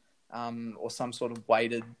workouts or some sort of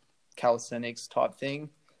weighted calisthenics type thing.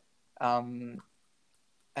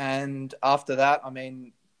 And after that,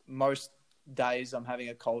 most days I'm having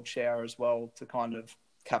a cold shower as well to kind of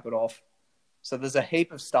cap it off. So there's a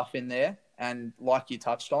heap of stuff in there. And like you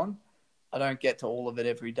touched on, I don't get to all of it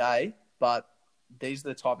every day, but these are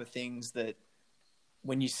the type of things that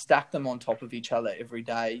when you stack them on top of each other every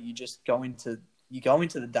day, you go into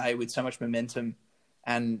the day with so much momentum,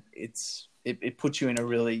 and it puts you in a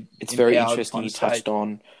really It's very interesting. You touched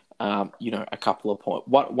on a couple of points.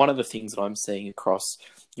 One of the things that I'm seeing across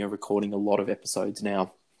recording a lot of episodes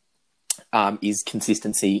now is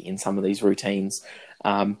consistency in some of these routines.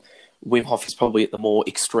 Wim Hof is probably at the more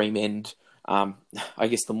extreme end. I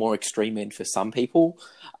guess the more extreme end for some people,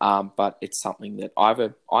 but it's something that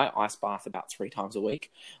I ice bath about 3 times a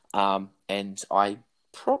week, and I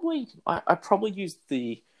probably use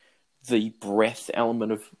the breath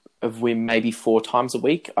element of Wim maybe 4 times a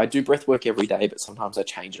week. I do breath work every day, but sometimes I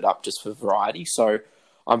change it up just for variety. So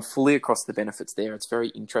I'm fully across the benefits there. It's very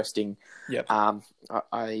interesting. Yep.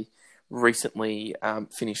 I recently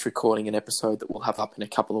finished recording an episode that we'll have up in a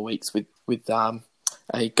couple of weeks with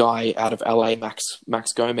a guy out of LA,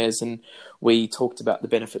 Max Gomez, and we talked about the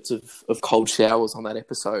benefits of cold showers on that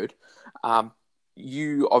episode.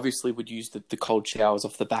 You obviously would use the cold showers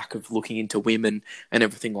off the back of looking into women and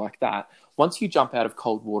everything like that. Once you jump out of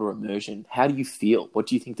cold water immersion, how do you feel? What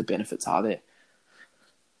do you think the benefits are there?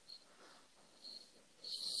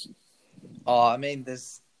 Oh,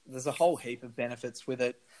 there's a whole heap of benefits with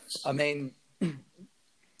it.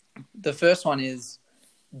 The first one is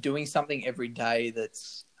doing something every day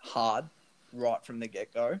that's hard right from the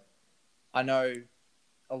get-go. I know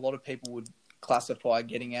a lot of people would classify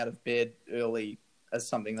getting out of bed early as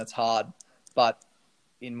something that's hard, but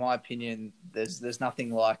in my opinion, there's nothing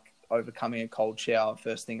like overcoming a cold shower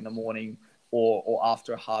first thing in the morning or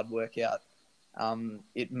after a hard workout.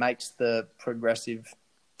 It makes the progressive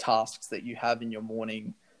tasks that you have in your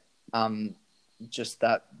morning just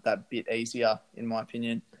that bit easier, in my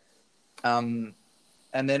opinion.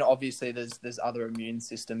 And then obviously there's other immune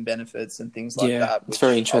system benefits and things like that. It's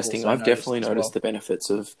very interesting. I've definitely noticed the benefits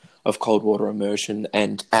of cold water immersion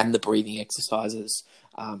and the breathing exercises.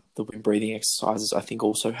 The wind breathing exercises, I think,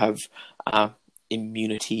 also have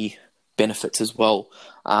immunity benefits as well.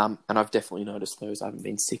 And I've definitely noticed those. I haven't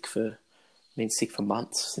been sick for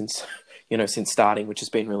months since starting, which has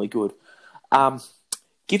been really good.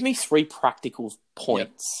 Give me 3 practical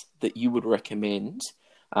points that you would recommend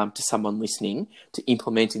to someone listening to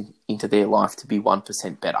implement into their life to be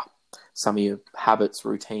 1% better. Some of your habits,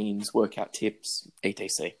 routines, workout tips,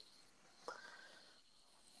 etc.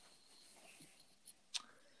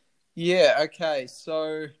 Yeah. Okay.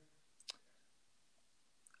 So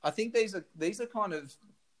I think these are kind of,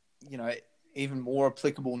 even more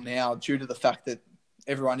applicable now due to the fact that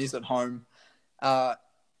everyone is at home.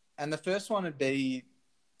 And the first one would be,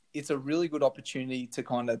 it's a really good opportunity to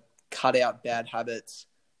kind of cut out bad habits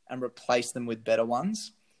and replace them with better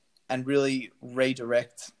ones, and really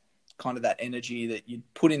redirect kind of that energy that you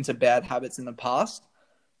put into bad habits in the past.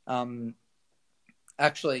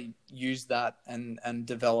 Actually use that and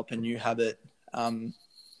develop a new habit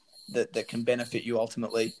that can benefit you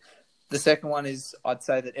ultimately. The second one is, I'd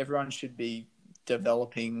say that everyone should be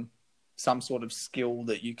developing some sort of skill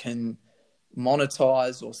that you can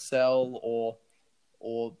monetize or sell or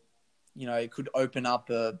it could open up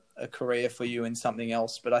a career for you in something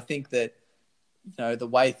else. But I think that, the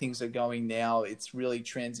way things are going now, it's really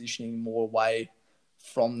transitioning more away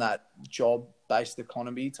from that job-based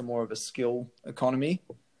economy to more of a skill economy.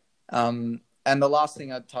 And the last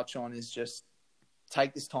thing I'd touch on is just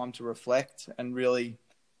take this time to reflect and really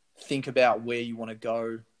think about where you want to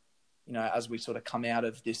go, as we sort of come out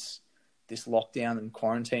of this lockdown and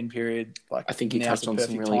quarantine period. Like, I think you touched on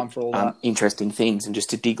some really time for all that. interesting things. And just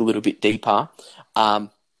to dig a little bit deeper,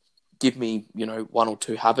 give me, one or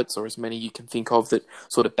two habits, or as many you can think of, that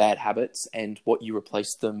sort of bad habits, and what you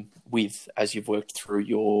replace them with as you've worked through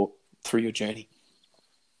your journey.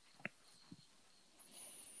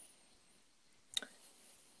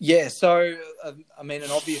 Yeah, so an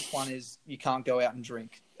obvious one is you can't go out and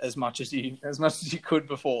drink as much as you could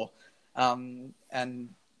before, and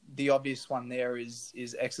the obvious one there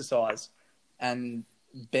is exercise, and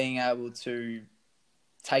being able to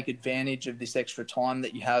take advantage of this extra time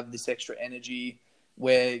that you have, this extra energy,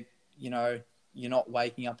 where you're not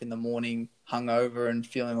waking up in the morning hungover and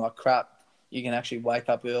feeling like crap. You can actually wake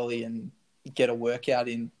up early and get a workout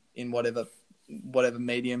in whatever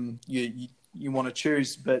medium you want to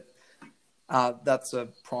choose. But that's a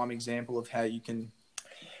prime example of how you can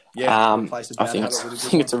replace a bad habit with a good one. I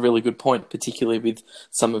think it's a really good point, particularly with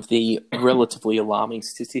some of the relatively alarming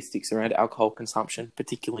statistics around alcohol consumption,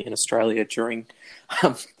 particularly in Australia during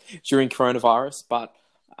coronavirus. But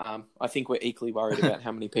I think we're equally worried about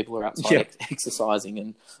how many people are outside exercising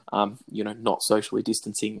and not socially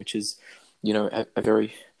distancing, which is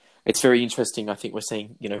it's very interesting. I think we're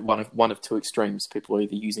seeing one of two extremes. People are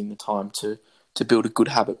either using the time to build a good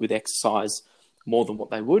habit with exercise more than what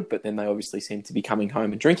they would, but then they obviously seem to be coming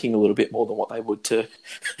home and drinking a little bit more than what they would to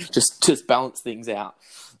just balance things out.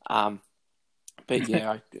 But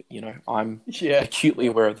I'm acutely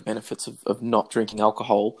aware of the benefits of not drinking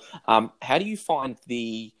alcohol. How do you find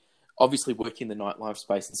obviously working in the nightlife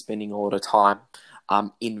space and spending a lot of time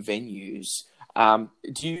in venues?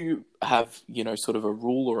 Do you have sort of a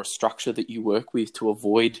rule or a structure that you work with to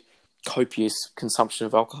avoid copious consumption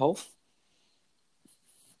of alcohol?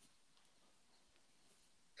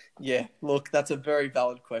 Yeah, look, that's a very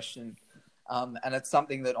valid question. And it's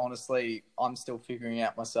something that, honestly, I'm still figuring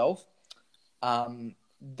out myself.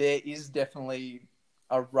 There is definitely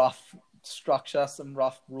a rough structure, some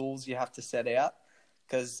rough rules you have to set out.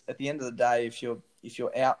 Because at the end of the day, if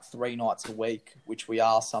you're out 3 nights a week, which we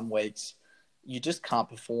are some weeks, you just can't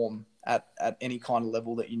perform at any kind of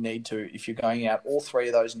level that you need to if you're going out all 3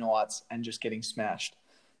 of those nights and just getting smashed.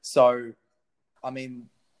 So,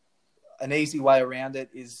 an easy way around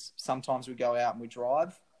it is sometimes we go out and we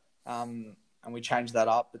drive, and we change that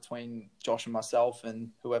up between Josh and myself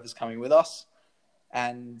and whoever's coming with us.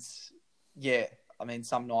 And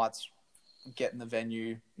some nights get in the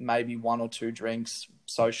venue, maybe 1 or 2 drinks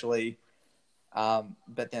socially,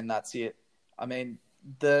 but then that's it.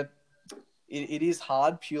 It is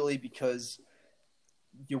hard purely because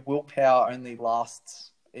your willpower only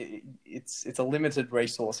lasts. It's a limited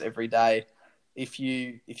resource every day. If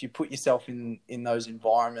you put yourself in those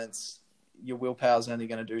environments, your willpower is only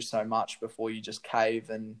going to do so much before you just cave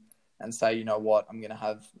and say, you know what, I'm going to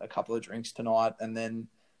have a couple of drinks tonight, and then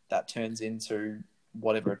that turns into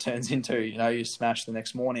whatever it turns into. You smash the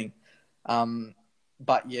next morning.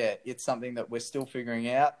 But yeah, it's something that we're still figuring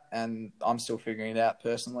out, and I'm still figuring it out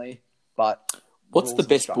personally. But what's the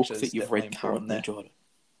best book that you've read currently, Jordan?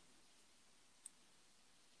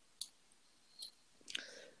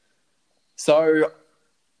 So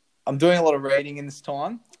I'm doing a lot of reading in this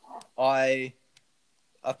time. I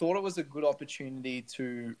thought it was a good opportunity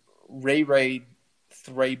to reread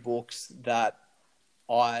 3 books that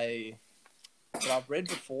I've read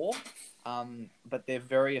before, but they're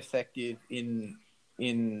very effective in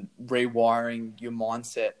rewiring your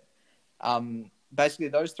mindset. Basically,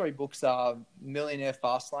 those 3 books are Millionaire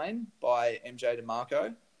Fastlane by MJ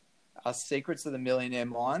DeMarco, Secrets of the Millionaire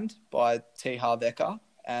Mind by T. Harv Eker,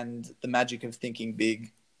 and The Magic of Thinking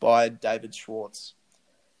Big by David Schwartz.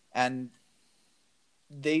 And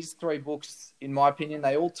these 3 books, in my opinion,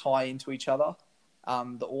 they all tie into each other.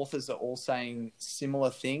 The authors are all saying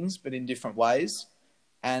similar things, but in different ways.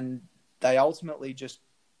 And they ultimately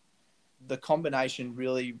the combination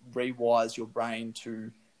really rewires your brain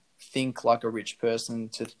to think like a rich person,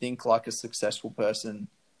 to think like a successful person.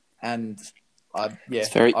 And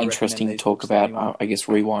it's very interesting to talk about,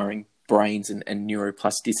 rewiring brains and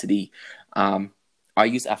neuroplasticity. I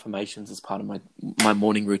use affirmations as part of my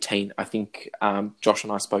morning routine. I think Josh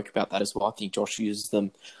and I spoke about that as well. I think Josh uses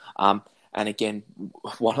them. And again,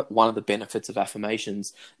 one of the benefits of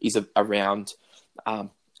affirmations is around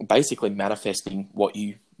basically manifesting what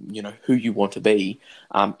you who you want to be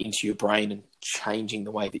into your brain and changing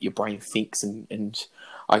the way that your brain thinks and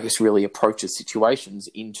I guess really approaches situations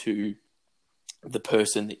into the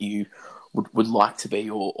person that you would like to be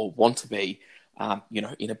or want to be.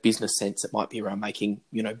 In a business sense, it might be around making,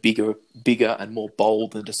 bigger and more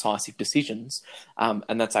bold and decisive decisions.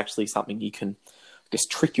 And that's actually something you can, I guess,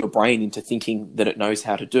 trick your brain into thinking that it knows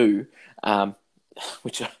how to do,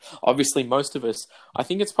 which obviously most of us, I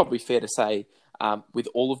think it's probably fair to say, with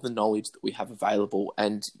all of the knowledge that we have available,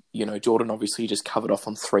 and Jordan obviously just covered off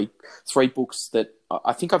on three books that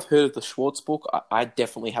I think I've heard of the Schwartz book. I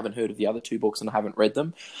definitely haven't heard of the other two books, and I haven't read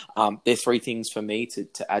them. They're three things for me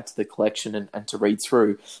to add to the collection and to read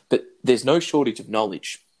through. But there's no shortage of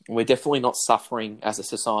knowledge. We're definitely not suffering as a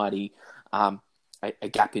society a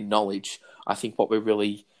gap in knowledge. I think what we're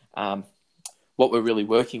really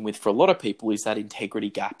working with for a lot of people is that integrity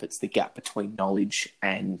gap. It's the gap between knowledge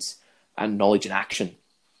and knowledge and action.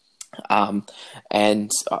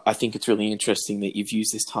 And I think it's really interesting that you've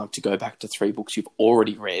used this time to go back to three books you've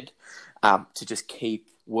already read, to just keep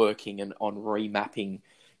working and on remapping,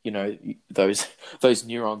 those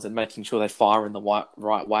neurons and making sure they fire in the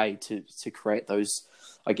right way to create those,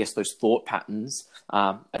 I guess, those thought patterns,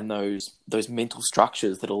 and those mental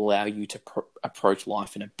structures that allow you to approach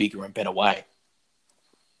life in a bigger and better way.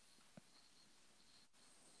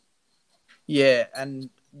 Yeah, and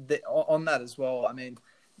on that as well, I mean,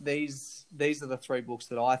 these are the three books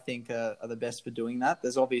that I think are the best for doing that.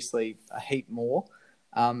 There's obviously a heap more,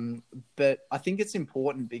 but I think it's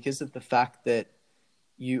important because of the fact that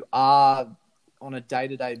you are on a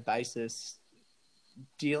day-to-day basis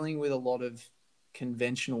dealing with a lot of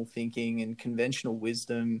conventional thinking and conventional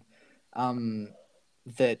wisdom,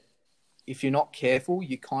 that if you're not careful,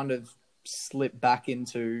 you kind of slip back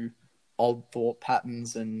into old thought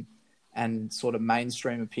patterns and sort of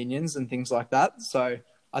mainstream opinions and things like that. So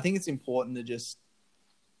I think it's important to just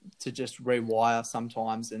rewire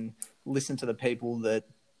sometimes and listen to the people that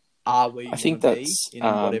are where you want to be in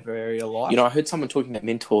whatever area of life. I heard someone talking about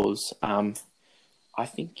mentors. I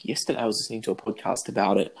think yesterday I was listening to a podcast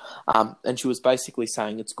about it, and she was basically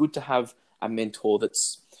saying it's good to have a mentor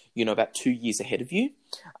that's about 2 years ahead of you,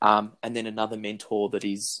 and then another mentor that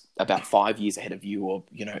is about 5 years ahead of you, or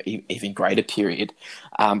even greater period,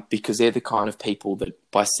 because they're the kind of people that,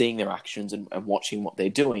 by seeing their actions and watching what they're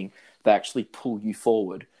doing, they actually pull you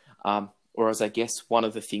forward. Whereas I guess one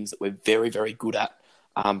of the things that we're very, very good at,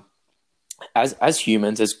 as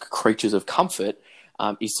humans, as creatures of comfort,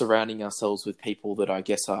 is surrounding ourselves with people that I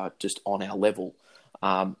guess are just on our level.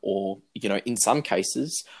 Or, in some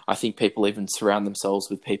cases, I think people even surround themselves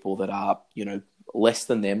with people that are, less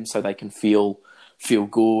than them, so they can feel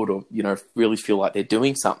good, or, really feel like they're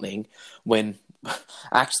doing something, when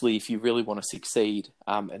actually, if you really want to succeed,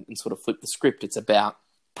 and sort of flip the script, it's about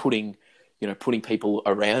putting people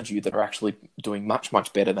around you that are actually doing much,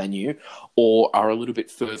 much better than you, or are a little bit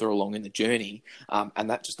further along in the journey. And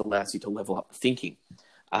that just allows you to level up the thinking.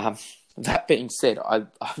 That being said, I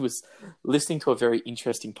was listening to a very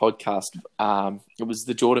interesting podcast. It was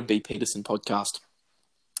the Jordan B. Peterson podcast.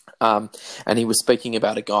 And he was speaking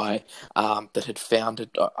about a guy that had founded,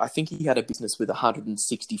 I think he had a business with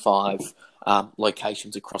 165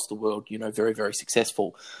 locations across the world, very, very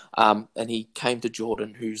successful. And he came to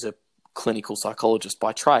Jordan, who's a clinical psychologist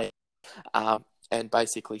by trade, and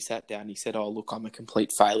basically sat down. He said, "Oh, look, I'm a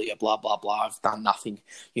complete failure, blah, blah, blah. I've done nothing,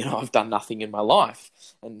 I've done nothing in my life."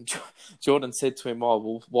 And Jordan said to him, "Oh,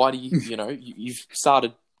 well, why do you, you've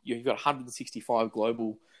started, you've got 165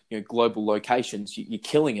 global locations. You're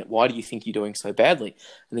killing it. Why do you think you're doing so badly?"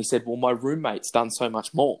 And he said, "Well, my roommate's done so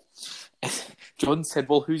much more." And Jordan said,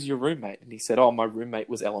 "Well, who's your roommate?" And he said, "Oh, my roommate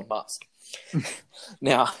was Elon Musk."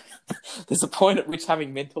 Now, there's a point at which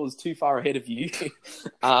having mentors too far ahead of you,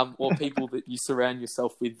 or people that you surround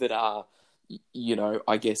yourself with that are,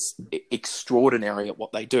 I guess, extraordinary at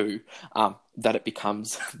what they do, that it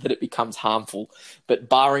becomes harmful. But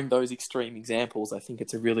barring those extreme examples, I think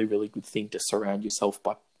it's a really, really good thing to surround yourself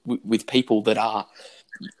with people that are,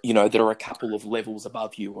 that are a couple of levels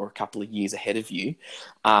above you or a couple of years ahead of you,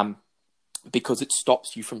 because it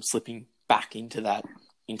stops you from slipping back into that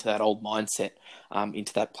old mindset,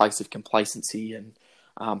 into that place of complacency and,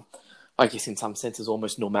 I guess in some senses,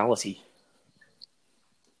 almost normality.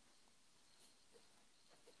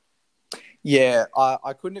 Yeah,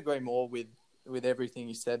 I couldn't agree more with everything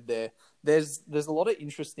you said there. There's a lot of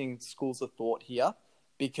interesting schools of thought here,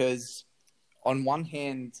 because on one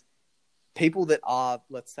hand, people that are,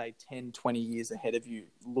 let's say, 10, 20 years ahead of you,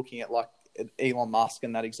 looking at like Elon Musk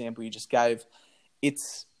and that example you just gave,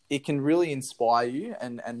 it can really inspire you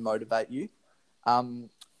and motivate you.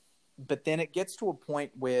 but then it gets to a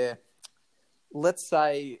point where, let's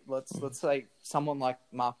say someone like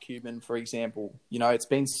Mark Cuban, for example, it's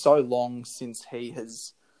been so long since he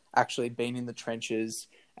has actually been in the trenches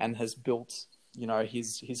and has built,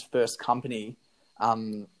 his first company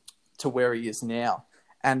to where he is now.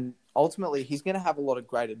 And ultimately, he's going to have a lot of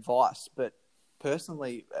great advice. But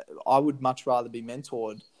personally, I would much rather be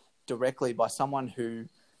mentored directly by someone who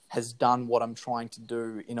has done what I'm trying to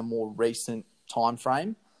do in a more recent time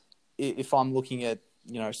frame. If I'm looking at,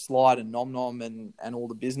 Slide and Nom Nom and all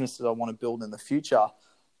the businesses I want to build in the future,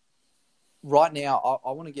 right now,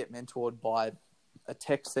 I want to get mentored by a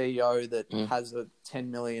tech CEO that has a 10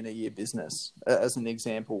 million a year business, as an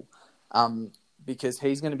example, because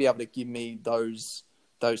he's going to be able to give me those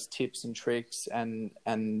tips and tricks and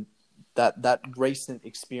that recent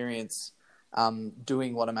experience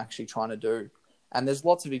doing what I'm actually trying to do. And there's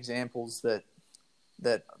lots of examples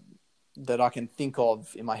that I can think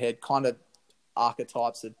of in my head, kind of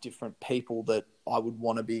archetypes of different people that I would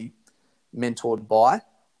want to be mentored by.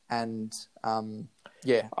 And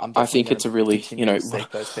I think it's a really,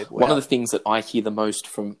 one of the things that I hear the most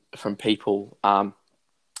from people, and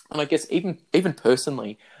I guess even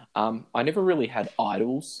personally, I never really had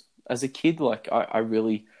idols as a kid. Like I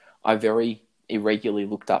very irregularly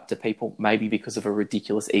looked up to people, maybe because of a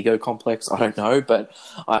ridiculous ego complex. I don't know, but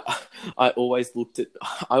I always looked at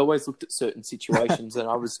certain situations, and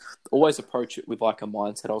I was always approach it with like a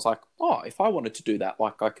mindset. I was like, oh, if I wanted to do that,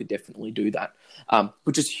 like I could definitely do that,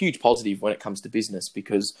 which is a huge positive when it comes to business,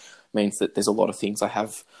 because it means that there's a lot of things I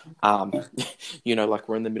have, like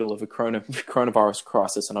we're in the middle of a coronavirus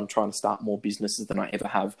crisis, and I'm trying to start more businesses than I ever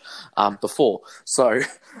have before. So,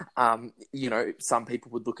 some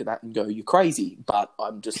people would look at that and go, "You're crazy." But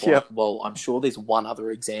I'm just like, well, I'm sure there's one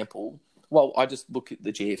other example. Well, I just look at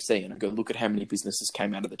the GFC and I go, look at how many businesses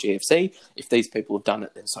came out of the GFC. If these people have done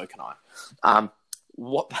it, then so can I.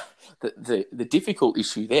 What the difficult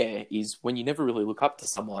issue there is, when you never really look up to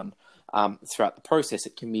someone throughout the process,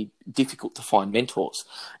 it can be difficult to find mentors.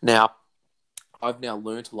 Now, I've now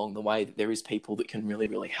learned along the way that there is people that can really,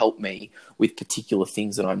 really help me with particular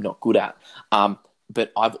things that I'm not good at.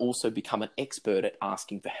 But I've also become an expert at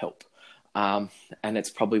asking for help. And it's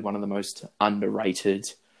probably one of the most underrated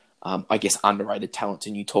talents.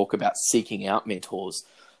 And you talk about seeking out mentors.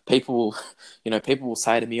 People will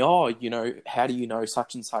say to me, oh, how do you know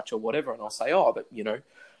such and such or whatever? And I'll say, oh, but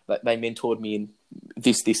that they mentored me in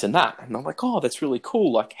this and that. And I'm like, oh, that's really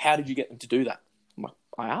cool. Like, how did you get them to do that? I'm like,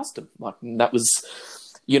 I asked them. Like, and that was,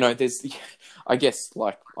 there's, I guess,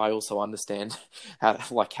 like, I also understand how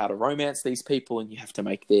to romance these people, and you have to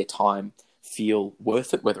make their time feel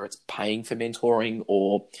worth it, whether it's paying for mentoring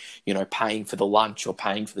or, paying for the lunch or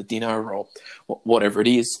paying for the dinner or whatever it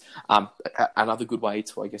is. Another good way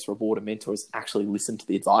to, I guess, reward a mentor is actually listen to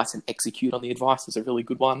the advice and execute on the advice is a really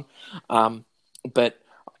good one. But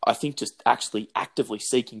I think just actually actively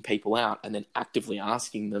seeking people out and then actively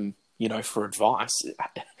asking them, for advice,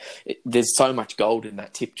 there's so much gold in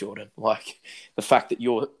that tip, Jordan. Like, the fact that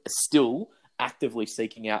you're still actively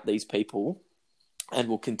seeking out these people and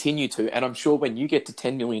will continue to. And I'm sure when you get to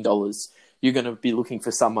 $10 million, you're going to be looking for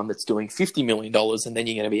someone that's doing $50 million, and then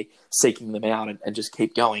you're going to be seeking them out and just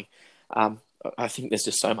keep going. I think there's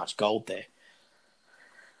just so much gold there.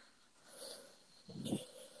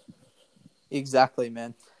 Exactly,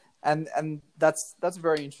 man. And that's a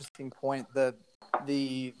very interesting point. The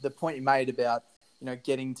point you made about,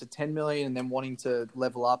 getting to 10 million and then wanting to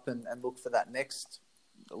level up and look for that next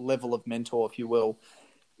level of mentor, if you will.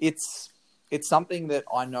 It's something that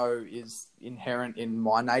I know is inherent in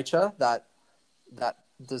my nature, that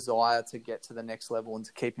desire to get to the next level and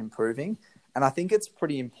to keep improving. And I think it's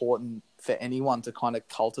pretty important for anyone to kind of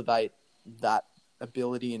cultivate that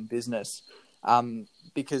ability in business,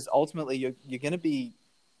 because ultimately you're going to be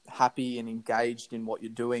happy and engaged in what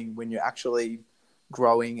you're doing when you're actually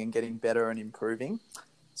growing and getting better and improving.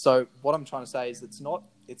 So what I'm trying to say is it's not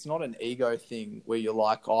an ego thing where you're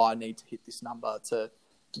like, oh, I need to hit this number to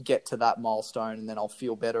get to that milestone and then I'll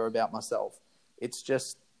feel better about myself. It's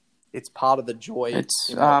part of the joy in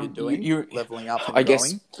what you're doing, you're leveling up and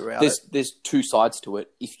growing throughout it. There's two sides to it.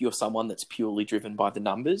 If you're someone that's purely driven by the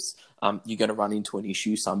numbers, you're going to run into an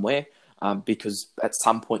issue somewhere, because at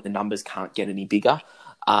some point the numbers can't get any bigger.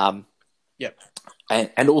 Yep.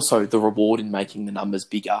 And also the reward in making the numbers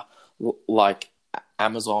bigger, like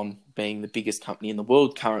Amazon being the biggest company in the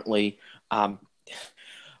world currently.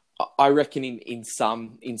 I reckon in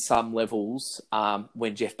some levels,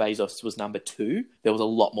 when Jeff Bezos was number 2, there was a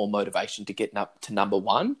lot more motivation to get up to number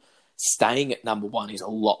 1. staying at number one is a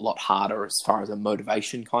lot harder as far as a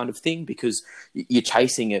motivation kind of thing, because you're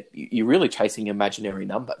chasing it. You're really chasing an imaginary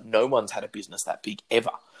number. No one's had a business that big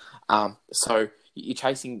ever. So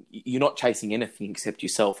you're not chasing anything except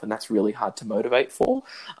yourself, and that's really hard to motivate for.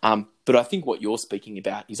 But I think what you're speaking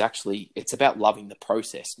about is actually, it's about loving the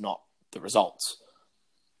process, not the results.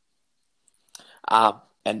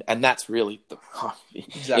 And that's really,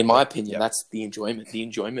 Exactly. in my opinion, Yep. that's the enjoyment. The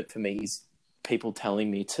enjoyment for me is people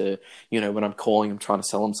telling me to, when I'm calling, I'm trying to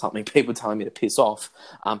sell them something, people telling me to piss off.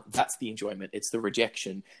 That's the enjoyment. It's the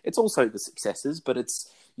rejection. It's also the successes, but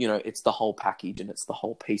it's the whole package, and it's the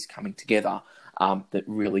whole piece coming together that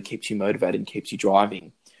really keeps you motivated and keeps you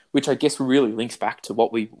driving, which I guess really links back to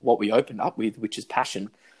what we opened up with, which is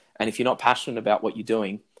passion. And if you're not passionate about what you're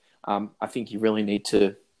doing, I think you really need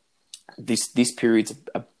to, this period's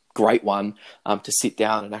a great one to sit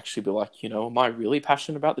down and actually be like, am I really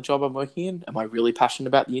passionate about the job I'm working in? Am I really passionate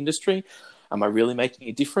about the industry? Am I really making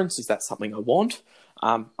a difference? Is that something I want?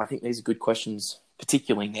 I think these are good questions,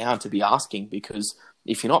 particularly now, to be asking, because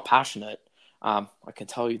if you're not passionate, I can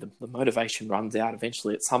tell you the motivation runs out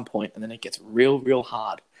eventually at some point, and then it gets real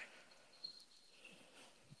hard.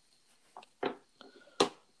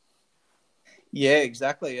 Yeah,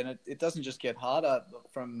 exactly. And it doesn't just get harder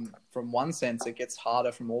from one sense, it gets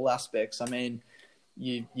harder from all aspects. I mean,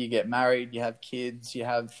 you get married, you have kids, you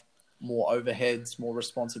have more overheads, more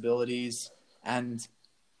responsibilities, and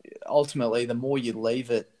ultimately the more you leave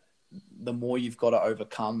it, the more you've got to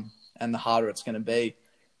overcome and the harder it's going to be.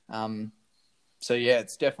 So yeah,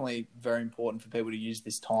 it's definitely very important for people to use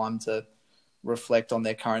this time to reflect on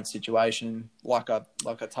their current situation, like I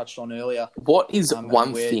touched on earlier. What is and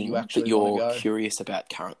one where thing you that actually wanna you're go. curious about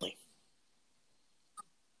currently?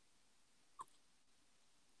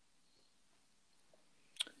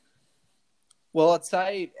 Well, I'd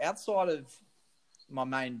say outside of my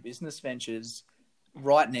main business ventures,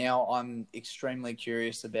 right now I'm extremely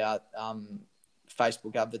curious about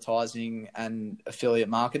Facebook advertising and affiliate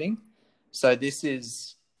marketing. So this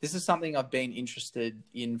is something I've been interested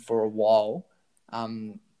in for a while.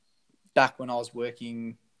 Back when I was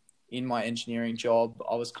working in my engineering job,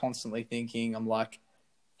 I was constantly thinking, I'm like,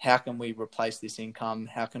 how can we replace this income?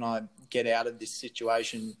 How can I get out of this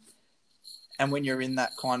situation? And when you're in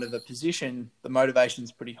that kind of a position, the motivation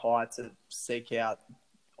is pretty high to seek out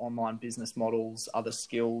online business models, other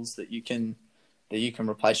skills that you can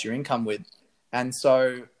replace your income with. And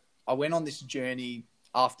so I went on this journey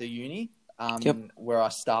after uni, where I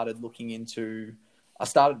started I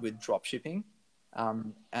started with drop shipping,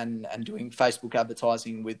 and doing Facebook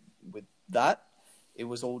advertising with that. It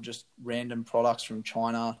was all just random products from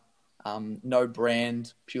China, no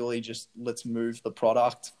brand, purely just let's move the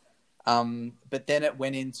product. But then it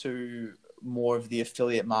went into more of the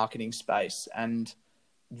affiliate marketing space, and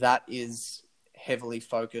that is heavily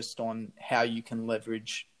focused on how you can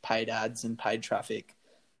leverage paid ads and paid traffic.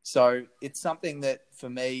 So it's something that for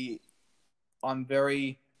me, I'm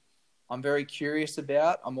very curious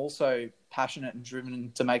about. I'm also passionate and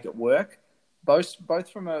driven to make it work, both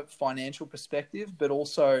from a financial perspective, but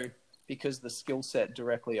also because the skill set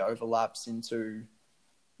directly overlaps into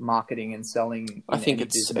marketing and selling. I think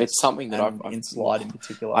it's something that I've in Slide in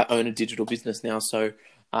particular. I own a digital business now, so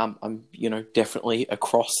I'm definitely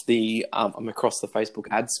across the Facebook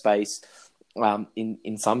ad space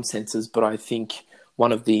in some senses. But I think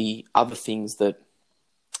one of the other things that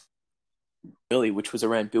really, which was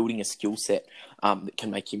around building a skill set that can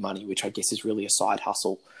make you money, which I guess is really a side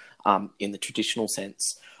hustle in the traditional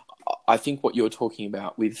sense. I think what you're talking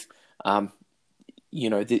about with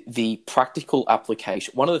the practical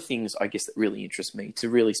application. One of the things I guess that really interests me to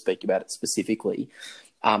really speak about it specifically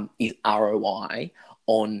is ROI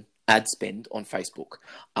on ad spend on Facebook.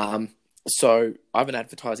 So I have an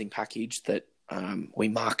advertising package that we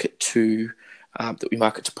market to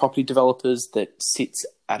property developers that sits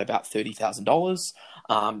at about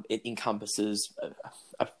 $30,000. It encompasses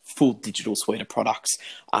a full digital suite of products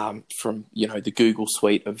from the Google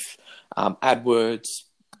suite of AdWords,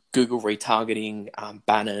 Google retargeting,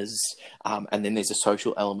 banners, and then there's a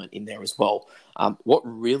social element in there as well. What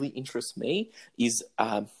really interests me is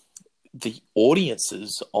the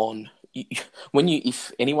audiences on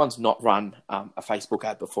if anyone's not run a Facebook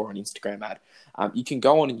ad before, an Instagram ad, you can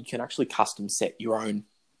go on and you can actually custom set your own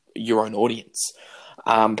audience.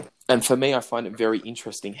 And for me, I find it very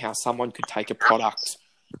interesting how someone could take a product,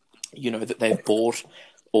 that they've bought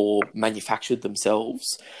or manufactured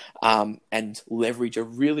themselves, and leverage a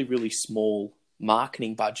really, really small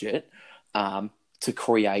marketing budget to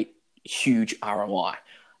create huge ROI.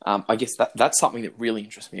 I guess that's something that really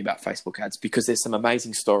interests me about Facebook ads, because there's some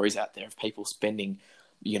amazing stories out there of people spending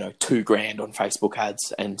 $2,000 on Facebook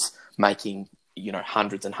ads and making,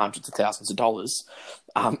 hundreds and hundreds of thousands of dollars.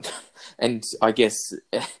 And I guess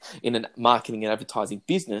in a marketing and advertising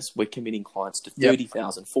business, we're committing clients to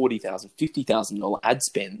 $30,000, $40,000, $50,000 ad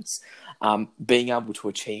spends. Being able to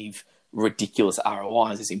achieve ridiculous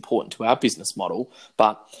ROIs is important to our business model,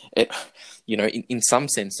 but in some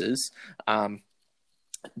senses,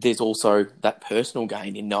 there's also that personal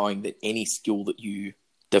gain in knowing that any skill that you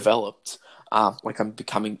developed, like I'm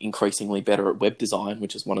becoming increasingly better at web design,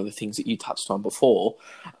 which is one of the things that you touched on before.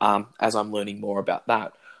 As I'm learning more about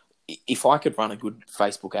that, if I could run a good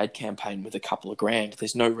Facebook ad campaign with a couple of grand,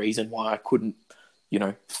 there's no reason why I couldn't,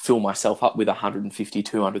 fill myself up with $150,000,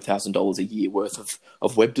 $200,000 a year worth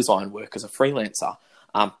of web design work as a freelancer.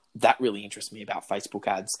 That really interests me about Facebook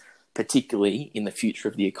ads, particularly in the future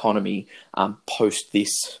of the economy, post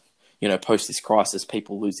this crisis,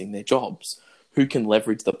 people losing their jobs. Who can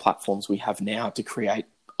leverage the platforms we have now to create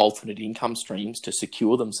alternate income streams to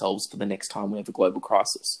secure themselves for the next time we have a global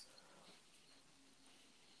crisis?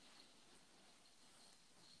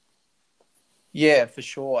 Yeah, for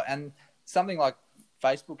sure. And something like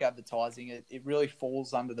Facebook advertising, it really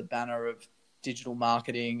falls under the banner of digital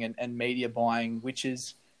marketing and media buying, which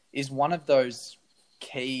is one of those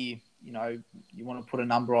key, you want to put a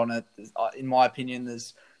number on it. In my opinion,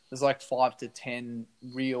 there's like 5 to 10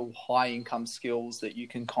 real high income skills that you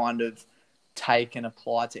can kind of take and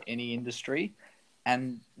apply to any industry.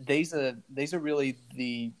 And these are really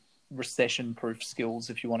the recession proof skills,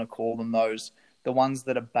 if you want to call them those, the ones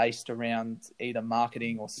that are based around either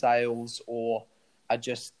marketing or sales, or are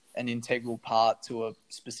just an integral part to a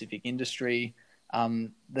specific industry.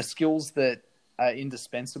 The skills that are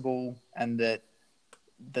indispensable and that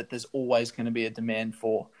there's always going to be a demand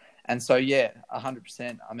for. And so,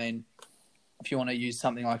 100%. I mean, if you want to use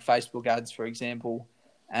something like Facebook ads, for example,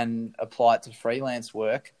 and apply it to freelance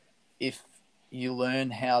work, if you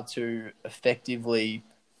learn how to effectively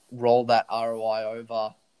roll that ROI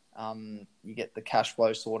over, you get the cash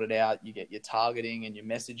flow sorted out, you get your targeting and your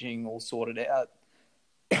messaging all sorted out.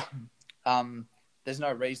 There's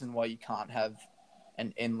no reason why you can't have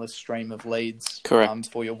an endless stream of leads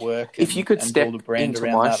for your work. If you could step build a brand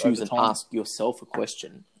into my shoes and ask yourself a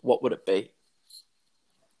question, what would it be?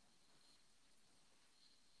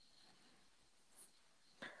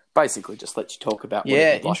 Basically, just let you talk about.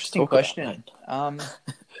 Yeah, interesting question. I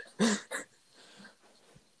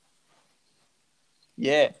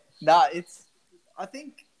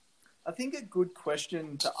think a good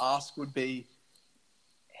question to ask would be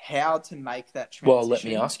how to make that transition. Well, let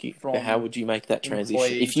me ask you, how would you make that transition?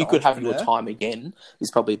 If you could have your time again, is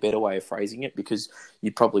probably a better way of phrasing it, because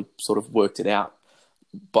you probably sort of worked it out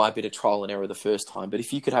by a bit of trial and error the first time. But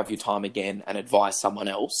if you could have your time again and advise someone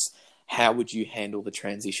else, how would you handle the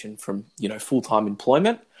transition from, full-time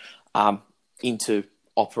employment into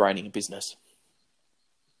operating a business?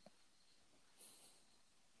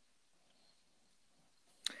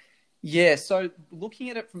 Yeah, so looking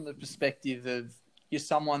at it from the perspective of you're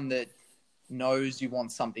someone that knows you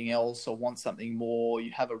want something else or want something more,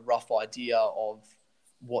 you have a rough idea of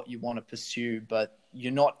what you want to pursue, but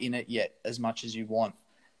you're not in it yet as much as you want.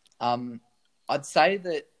 I'd say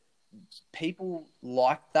that people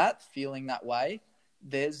like that, feeling that way.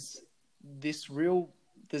 There's this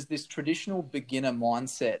traditional beginner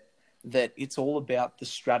mindset that it's all about the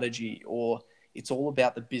strategy, or it's all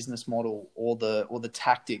about the business model, or the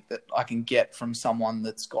tactic that I can get from someone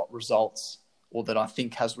that's got results, or that I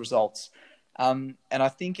think has results. And I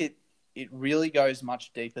think it really goes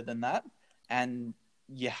much deeper than that. And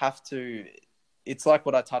you have to, it's like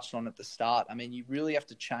what I touched on at the start. I mean, you really have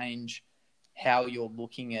to change how you're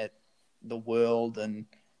looking at the world. And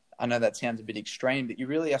I know that sounds a bit extreme, but you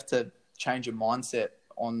really have to change your mindset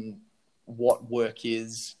on what work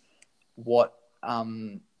is, what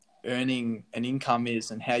earning an income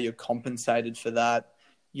is, and how you're compensated for that.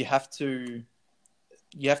 You have to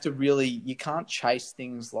really, you can't chase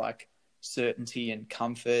things like certainty and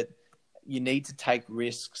comfort. You need to take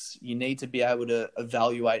risks. You need to be able to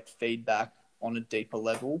evaluate feedback on a deeper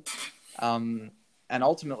level. And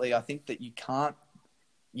ultimately, I think that you can't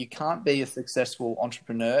be a successful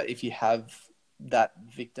entrepreneur if you have that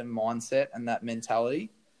victim mindset and that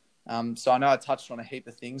mentality. So I know I touched on a heap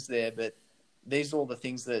of things there, but these are all the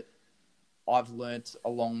things that I've learnt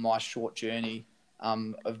along my short journey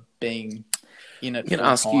of being in it. I'm going to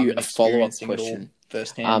ask you a follow-up question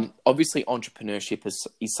firsthand. Obviously, entrepreneurship is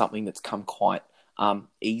something that's come quite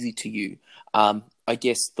easy to you. I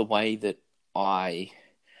guess the way that I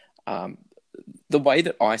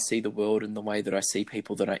see the world, and the way that I see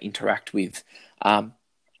people that I interact with,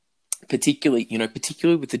 particularly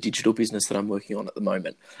with the digital business that I'm working on at the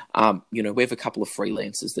moment. We have a couple of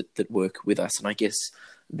freelancers that work with us, and I guess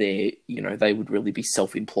they would really be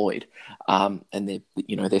self-employed, and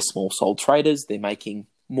they're small sole traders. They're making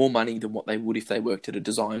more money than what they would if they worked at a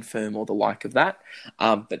design firm or the like of that.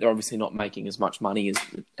 But they're obviously not making as much money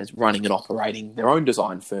as running and operating their own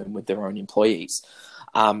design firm with their own employees.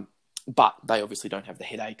 But they obviously don't have the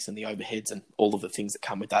headaches and the overheads and all of the things that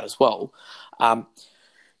come with that as well.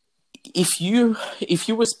 If you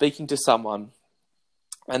were speaking to someone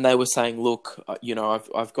and they were saying, look,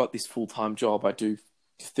 I've got this full-time job. I do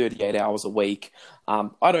 38 hours a week.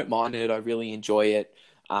 I don't mind it. I really enjoy it.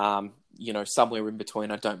 Somewhere in between,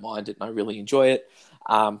 I don't mind it and I really enjoy it.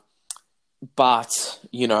 But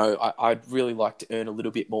I'd really like to earn a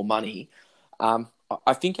little bit more money.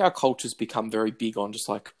 I think our culture's become very big on just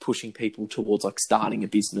like pushing people towards like starting a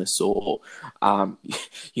business or,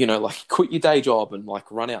 like quit your day job and like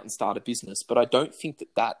run out and start a business. But I don't think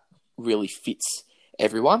that really fits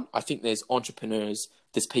everyone. I think there's entrepreneurs,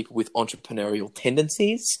 there's people with entrepreneurial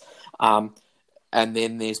tendencies. And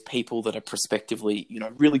then there's people that are prospectively,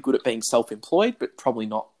 really good at being self-employed, but probably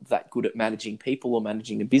not that good at managing people or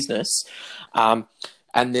managing a business.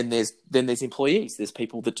 And then there's employees. There's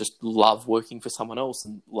people that just love working for someone else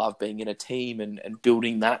and love being in a team and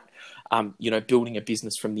building that, building a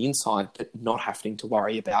business from the inside, but not having to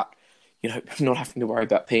worry about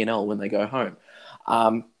P&L when they go home.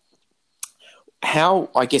 How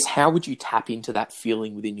would you tap into that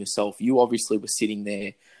feeling within yourself? You obviously were sitting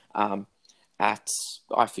there at,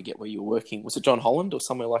 I forget where you were working. Was it John Holland or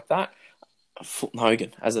somewhere like that? Fulton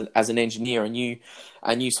Hogan as an engineer, and you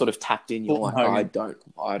sort of tapped in. You're like,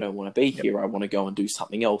 I don't want to be here. I want to go and do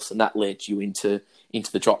something else, and that led you into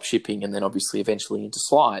the drop shipping, and then obviously eventually into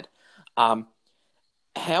Slide.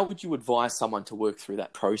 How would you advise someone to work through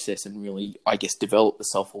that process and really, I guess, develop the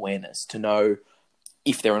self-awareness to know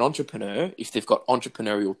if they're an entrepreneur, if they've got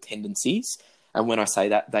entrepreneurial tendencies, and when I say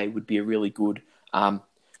that, they would be a really good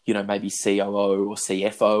maybe COO or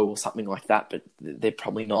CFO or something like that, but they're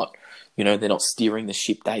probably not, they're not steering the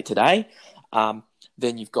ship day to day.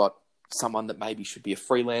 Then you've got someone that maybe should be a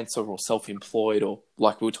freelancer or self-employed, or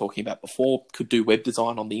like we were talking about before, could do web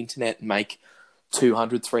design on the internet and make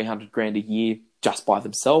 200, 300 grand a year just by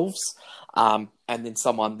themselves. And then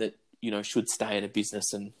someone that, should stay in a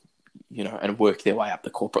business and, and work their way up the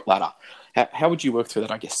corporate ladder. How would you work through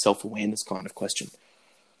that, I guess, self-awareness kind of question?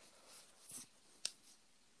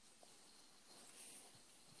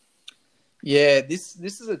 Yeah, this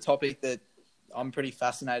is a topic that I'm pretty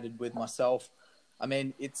fascinated with myself. I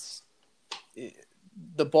mean,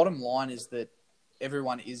 the bottom line is that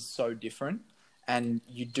everyone is so different, and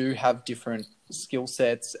you do have different skill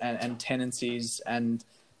sets and tendencies. And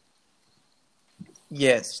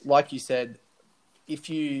yes, like you said, if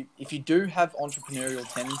you do have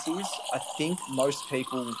entrepreneurial tendencies, I think most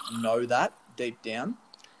people know that deep down.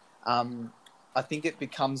 I think it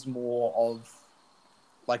becomes more of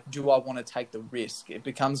like, do I want to take the risk? It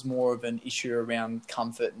becomes more of an issue around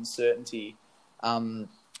comfort and certainty,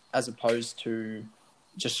 as opposed to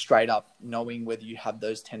just straight up knowing whether you have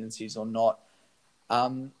those tendencies or not.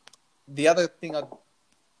 The other thing I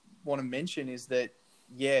want to mention is that,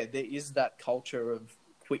 there is that culture of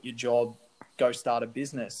quit your job, go start a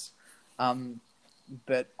business.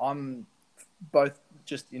 But I'm both,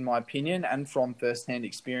 just in my opinion and from firsthand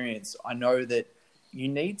experience, I know that you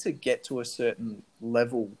need to get to a certain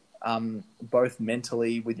level, both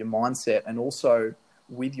mentally with your mindset and also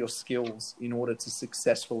with your skills, in order to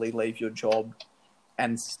successfully leave your job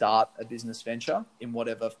and start a business venture in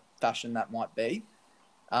whatever fashion that might be.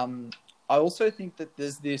 I also think that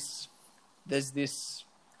there's this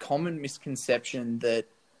common misconception that,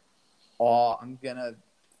 I'm going to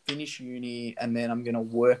finish uni and then I'm going to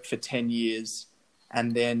work for 10 years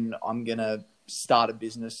and then I'm going to start a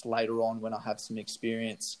business later on when I have some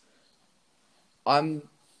experience. I'm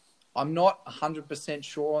not 100%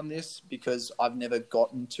 sure on this, because I've never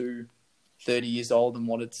gotten to 30 years old and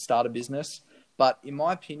wanted to start a business. But in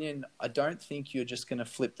my opinion, I don't think you're just going to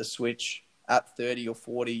flip the switch at 30 or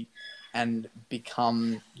 40 and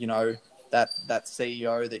become, that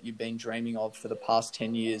CEO that you've been dreaming of for the past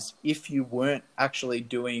 10 years if you weren't actually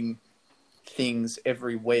doing things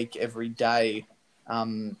every week, every day,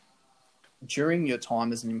 during your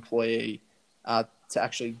time as an employee, to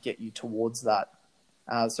actually get you towards that.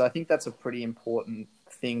 So I think that's a pretty important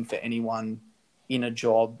thing for anyone in a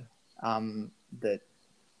job that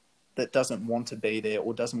doesn't want to be there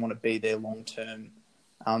or doesn't want to be there long term.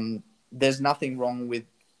 There's nothing wrong with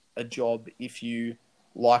a job if you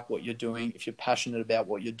like what you're doing, if you're passionate about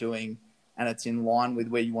what you're doing and it's in line with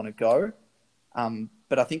where you want to go.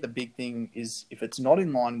 But I think the big thing is if it's not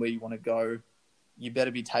in line where you want to go, you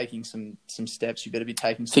better be taking some steps. You better be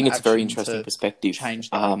taking some I think it's a very action interesting to perspective. change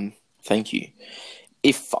that. Thank you.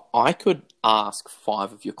 If I could ask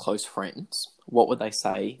 5 of your close friends, what would they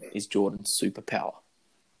say is Jordan's superpower?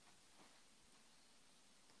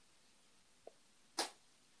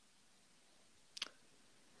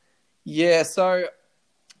 Yeah, so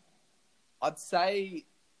I'd say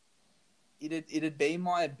it'd be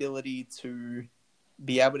my ability to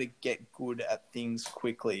be able to get good at things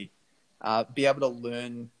quickly, be able to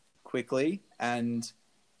learn quickly, and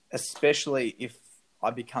especially if I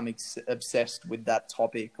become obsessed with that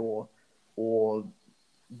topic or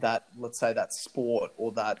that, let's say, that sport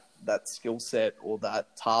or that skill set or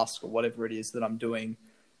that task or whatever it is that I'm doing.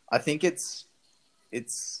 I think it's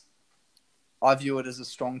I view it as a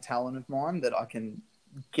strong talent of mine that I can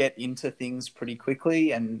get into things pretty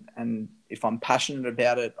quickly, and if I'm passionate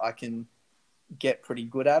about it, I can get pretty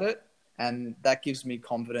good at it, and that gives me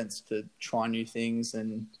confidence to try new things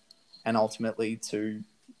and ultimately to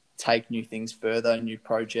take new things further, new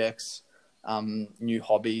projects, new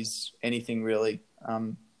hobbies, anything really.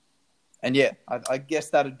 And yeah, I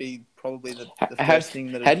guess that'd be probably the first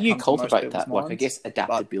thing that how do you comes to most cultivate people's that? Like, I minds. guess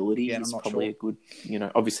adaptability Again, I'm is not probably sure. a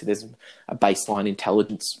good, obviously there's a baseline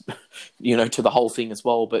intelligence, to the whole thing as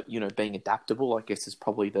well. But, being adaptable, I guess, is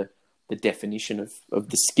probably the definition of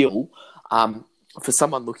the skill. For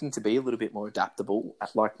someone looking to be a little bit more adaptable,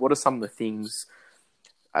 like, what are some of the things?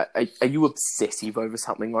 Are you obsessive over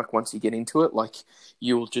something? Like, once you get into it, like,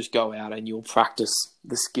 you'll just go out and you'll practice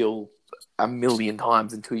the skill a million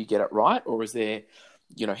times until you get it right? Or is there,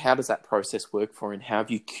 how does that process work for you, and how have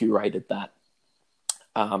you curated that?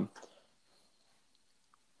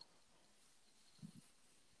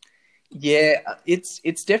 Yeah,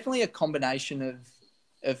 it's definitely a combination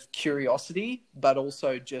of curiosity, but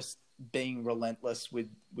also just being relentless with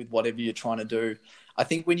whatever you're trying to do. I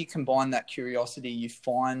think when you combine that curiosity, you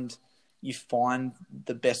find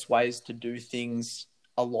the best ways to do things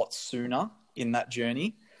a lot sooner in that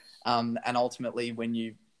journey, and ultimately when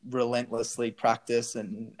you relentlessly practice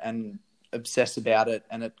and obsess about it,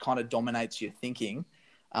 and it kind of dominates your thinking.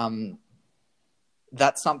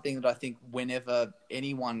 That's something that I think whenever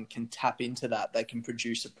anyone can tap into that, they can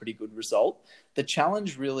produce a pretty good result. The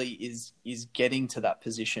challenge really is getting to that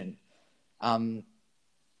position. Um,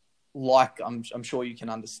 like I'm sure you can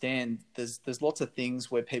understand, there's lots of things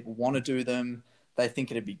where people want to do them. They think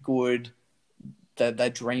it'd be good. They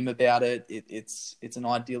dream about it. It's an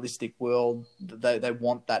idealistic world. They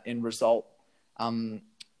want that end result.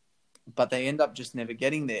 But they end up just never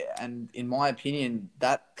getting there. And in my opinion,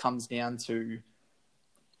 that comes down to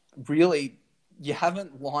really you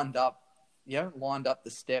haven't lined up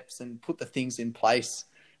the steps and put the things in place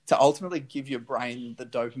to ultimately give your brain the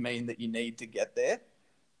dopamine that you need to get there.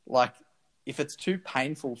 Like, if it's too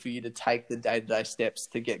painful for you to take the day-to-day steps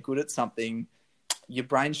to get good at something, your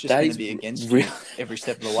brain's just going to be against you every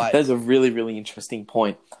step of the way. That's a really, really interesting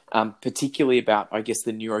point, particularly about, I guess,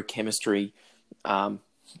 the neurochemistry. How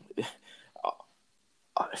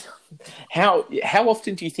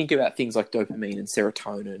often do you think about things like dopamine and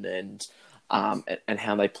serotonin and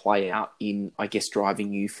how they play out in, I guess,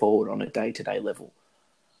 driving you forward on a day-to-day level?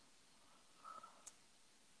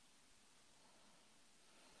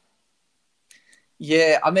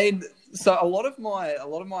 Yeah, I mean, so a lot of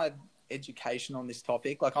my education on this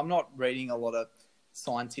topic, like, I'm not reading a lot of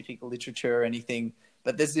scientific literature or anything,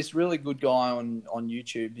 but there's this really good guy on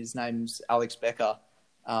YouTube. His name's Alex Becker,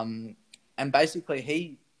 and basically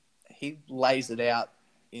he lays it out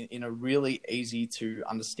in a really easy to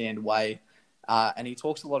understand way, and he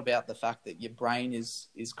talks a lot about the fact that your brain is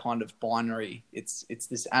kind of binary. It's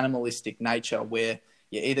this animalistic nature where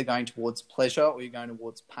you're either going towards pleasure or you're going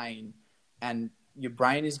towards pain, and your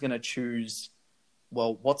brain is going to choose,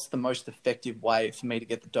 well, what's the most effective way for me to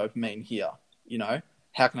get the dopamine here?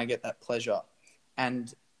 How can I get that pleasure?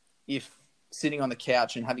 And if sitting on the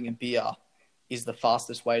couch and having a beer is the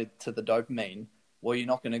fastest way to the dopamine, well, you're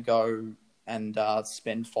not going to go and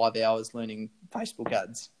spend 5 hours learning Facebook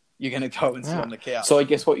ads. You're going to go and sit on the couch. So I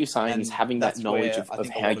guess what you're saying is And having that that's knowledge where of I think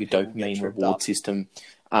a how lot of your people get dopamine tripped reward up. system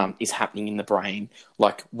is happening in the brain.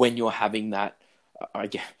 Like, when you're having that, I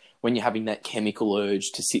guess, when you're having that chemical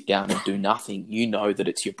urge to sit down and do nothing, you know that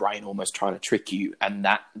it's your brain almost trying to trick you, and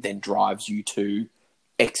that then drives you to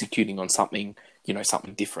executing on something,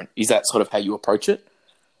 something different. Is that sort of how you approach it?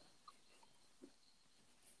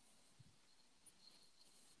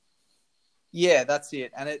 Yeah, that's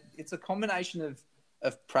it. And it's a combination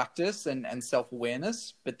of practice and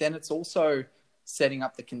self-awareness, but then it's also setting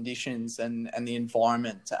up the conditions and the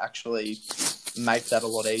environment to actually make that a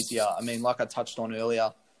lot easier. I mean, like I touched on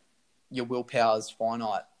earlier, your willpower is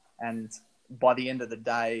finite. And by the end of the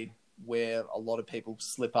day, where a lot of people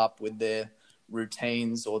slip up with their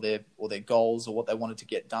routines or their goals or what they wanted to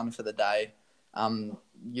get done for the day,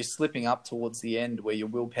 you're slipping up towards the end where your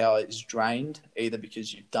willpower is drained, either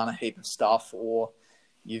because you've done a heap of stuff or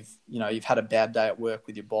you've had a bad day at work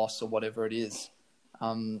with your boss or whatever it is.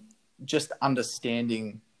 Just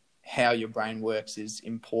understanding how your brain works is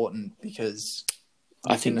important, because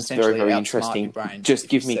I think that's very, very interesting. Just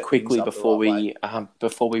give me quickly before we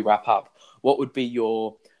wrap up, what would be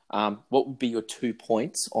your 2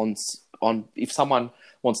 points on if someone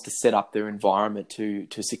wants to set up their environment to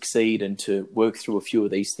succeed and to work through a few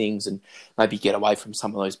of these things and maybe get away from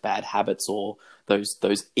some of those bad habits or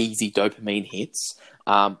those easy dopamine hits?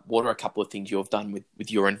 What are a couple of things you've done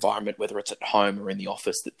with your environment, whether it's at home or in the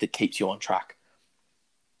office, that keeps you on track?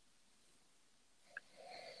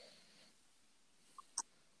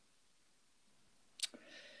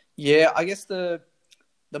 Yeah, I guess the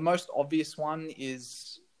most obvious one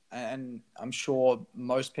is, and I'm sure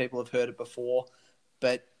most people have heard it before,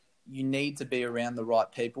 but you need to be around the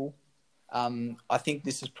right people. I think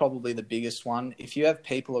this is probably the biggest one. If you have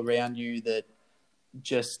people around you that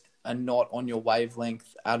just are not on your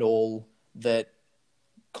wavelength at all, that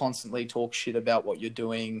constantly talk shit about what you're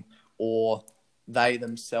doing, or they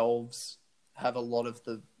themselves have a lot of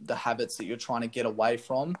the habits that you're trying to get away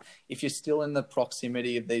from, if you're still in the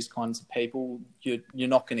proximity of these kinds of people, you're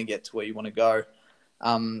not going to get to where you want to go.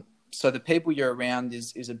 So the people you're around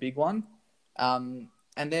is a big one. And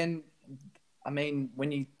then, I mean,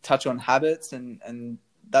 when you touch on habits and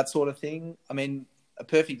that sort of thing, I mean, a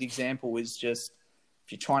perfect example is just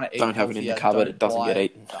if you're trying to eat don't have it in the cupboard, it doesn't get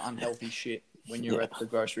eaten. The unhealthy shit when you're at the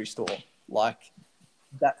grocery store, like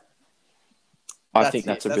that. I think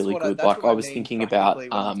that's a really good. Like I was thinking about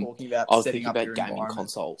gaming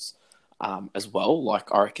consoles as well.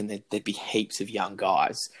 Like I reckon there'd be heaps of young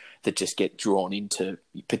guys that just get drawn into,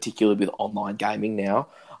 particularly with online gaming now.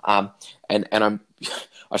 And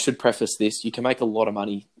I should preface this: you can make a lot of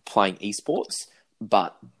money playing esports,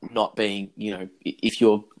 but not being, if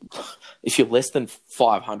you're less than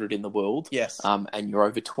 500 in the world, yes, and you're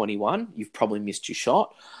over 21, you've probably missed your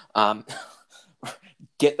shot.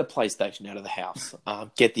 Get the PlayStation out of the house.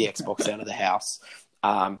 Get the Xbox out of the house,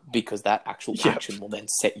 because that actual action will then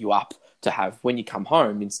set you up to have, when you come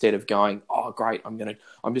home, instead of going, oh great, I'm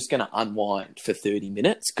just gonna unwind for 30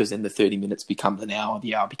 minutes, because then the 30 minutes becomes an hour,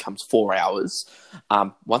 the hour becomes 4 hours.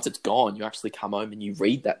 Once it's gone, you actually come home and you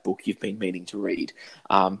read that book you've been meaning to read.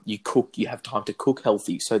 You cook, you have time to cook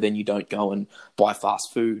healthy, so then you don't go and buy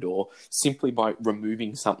fast food, or simply by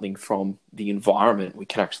removing something from the environment, we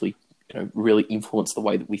can actually really influence the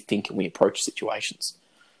way that we think and we approach situations.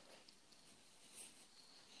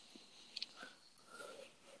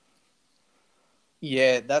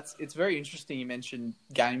 Yeah, it's very interesting you mentioned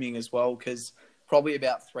gaming as well, because probably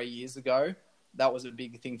about 3 years ago, that was a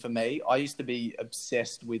big thing for me. I used to be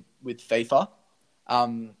obsessed with FIFA.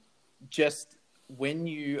 Just when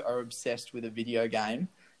you are obsessed with a video game,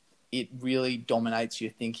 it really dominates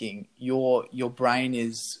your thinking. Your brain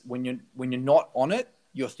is, when you're not on it,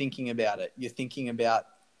 you're thinking about it. You're thinking about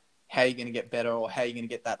how you're going to get better, or how you're going to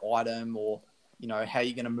get that item, or how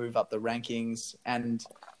you're going to move up the rankings. And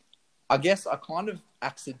I guess I kind of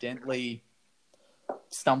accidentally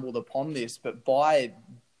stumbled upon this, but by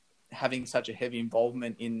having such a heavy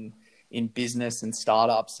involvement in business and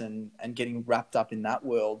startups and getting wrapped up in that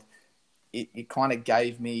world, it kind of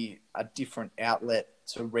gave me a different outlet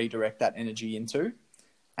to redirect that energy into.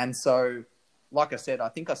 And so, like I said, I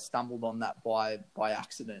think I stumbled on that by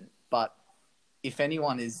accident. But if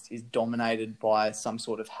anyone is dominated by some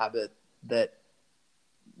sort of habit that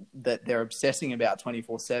they're obsessing about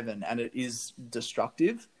 24/7 and it is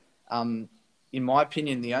destructive, in my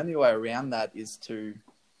opinion, the only way around that is to,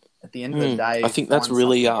 at the end of the day, I think that's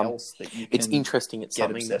really it's interesting. It's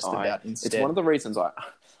something that it's one of the reasons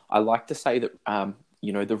I like to say that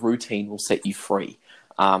the routine will set you free.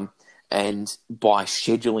 And by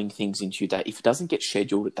scheduling things into your day, if it doesn't get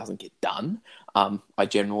scheduled, it doesn't get done. I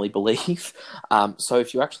generally believe. So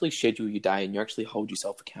if you actually schedule your day and you actually hold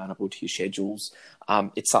yourself accountable to your schedules,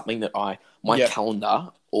 it's something that my calendar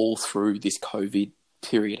all through this COVID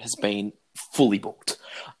period has been fully booked.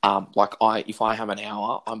 If I have an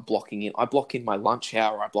hour, I'm blocking in. I block in my lunch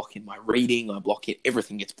hour. I block in my reading. I block in,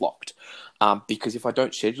 everything gets blocked. Because if I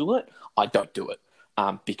don't schedule it, I don't do it.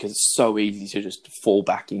 Because it's so easy to just fall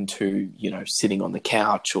back into, sitting on the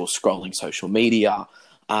couch or scrolling social media.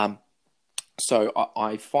 So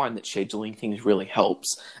I find that scheduling things really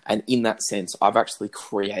helps. And in that sense, I've actually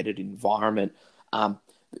created an environment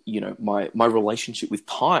my relationship with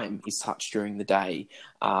time is such during the day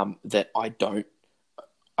that I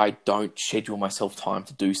don't schedule myself time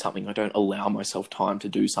to do something. I don't allow myself time to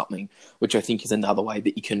do something, which I think is another way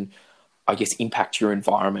that you can, I guess, impact your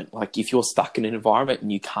environment. Like if you're stuck in an environment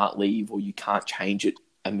and you can't leave or you can't change it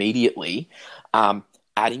immediately,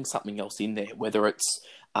 adding something else in there, whether it's,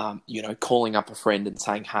 calling up a friend and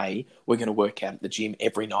saying, hey, we're going to work out at the gym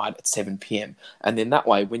every night at 7 p.m. And then that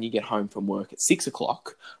way, when you get home from work at 6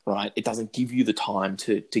 o'clock, right, it doesn't give you the time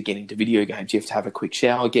to get into video games. You have to have a quick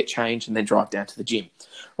shower, get changed, and then drive down to the gym,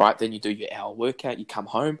 right? Then you do your hour workout, you come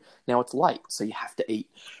home. Now it's late, so you have to eat,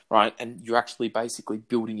 right? And you're actually basically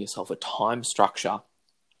building yourself a time structure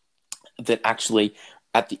that actually,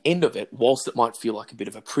 at the end of it, whilst it might feel like a bit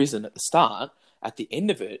of a prison at the start, at the end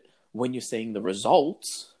of it, when you're seeing the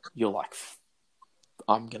results, you're like,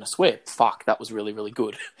 I'm going to swear, fuck, that was really, really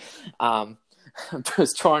good. I'm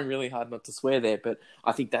just trying really hard not to swear there, but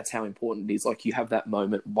I think that's how important it is. Like you have that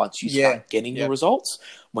moment once you start getting the results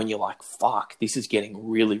when you're like, fuck, this is getting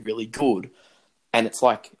really, really good. And it's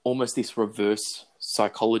like almost this reverse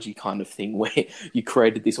psychology kind of thing where you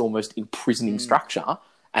created this almost imprisoning structure,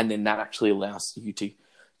 and then that actually allows you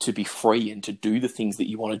to be free and to do the things that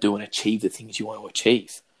you want to do and achieve the things you want to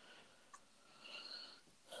achieve.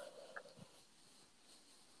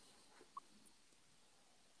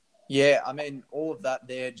 Yeah, I mean, all of that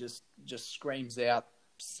there just screams out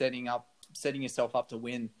setting yourself up to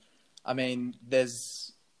win. I mean,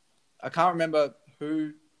 I can't remember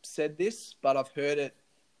who said this, but I've heard it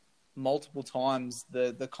multiple times.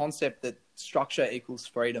 The concept that structure equals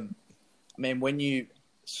freedom. I mean, when you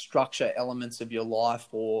structure elements of your life,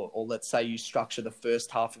 or let's say you structure the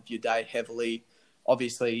first half of your day heavily,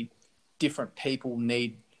 obviously different people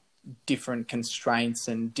need different constraints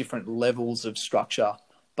and different levels of structure.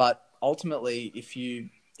 But ultimately, if you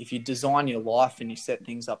design your life and you set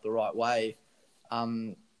things up the right way,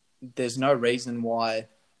 there's no reason why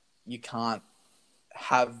you can't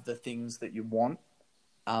have the things that you want.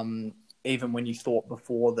 Even when you thought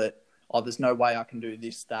before that, there's no way I can do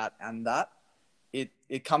this, that, and that.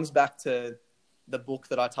 It comes back to the book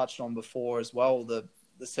that I touched on before as well, the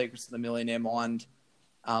Secrets of the Millionaire Mind,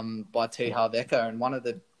 by T. Harv Eker. And one of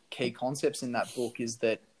the key concepts in that book is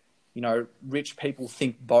that, rich people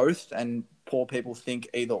think both and poor people think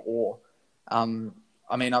either or. I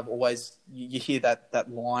mean, you hear that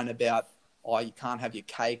line about, you can't have your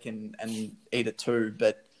cake and eat it too.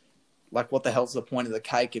 But like, what the hell's the point of the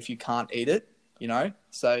cake if you can't eat it?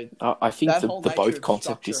 So I think the both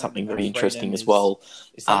concept is something very interesting as well.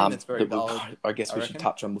 Is something that's very valid, I guess we should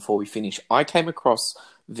touch on before we finish. I came across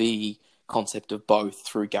the concept of both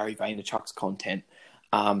through Gary Vaynerchuk's content.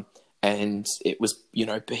 And it was,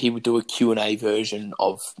 he would do a Q&A version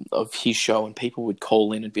of his show, and people would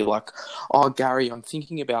call in and be like, oh, Gary, I'm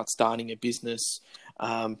thinking about starting a business,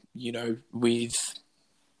 with,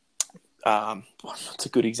 what's a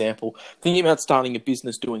good example? Thinking about starting a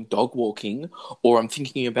business doing dog walking, or I'm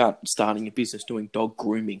thinking about starting a business doing dog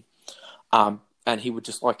grooming. And he would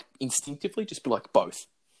just instinctively just be like, both.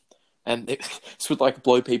 And this would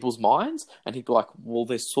blow people's minds. And he'd be like, well,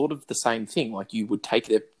 they're sort of the same thing. Like you would take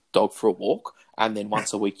their dog for a walk, and then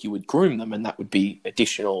once a week you would groom them, and that would be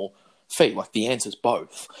additional fee. Like the answer's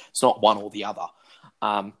both. It's not one or the other.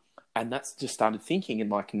 And that's just started thinking.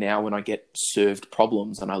 And now when I get served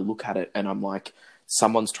problems and I look at it and I'm like,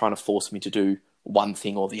 someone's trying to force me to do one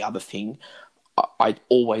thing or the other thing, I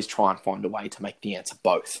always try and find a way to make the answer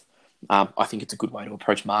both. I think it's a good way to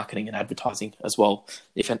approach marketing and advertising as well.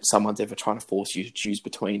 If someone's ever trying to force you to choose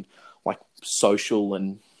between social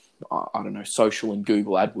and social and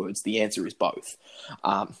Google AdWords, the answer is both.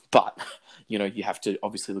 But, you have to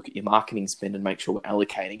obviously look at your marketing spend and make sure we're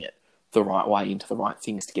allocating it the right way into the right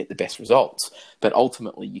things to get the best results. But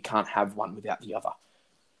ultimately, you can't have one without the other.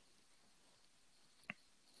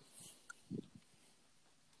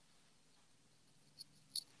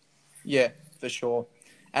 Yeah, for sure.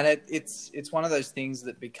 And it's one of those things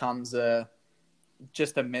that becomes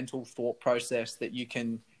just a mental thought process that you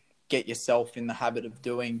can get yourself in the habit of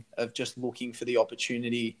doing, of just looking for the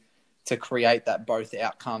opportunity to create that both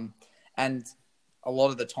outcome. And a lot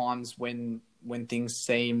of the times when things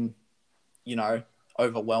seem,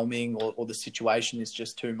 overwhelming, or the situation is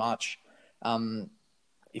just too much,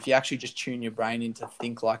 if you actually just tune your brain in to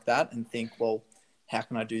think like that and think, well, how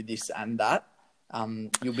can I do this and that?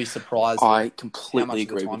 You'll be surprised. I completely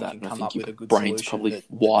agree with that. And I think your brain's probably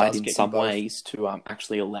wired in some ways to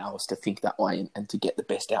actually allow us to think that way and to get the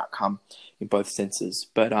best outcome in both senses.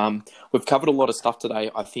 But we've covered a lot of stuff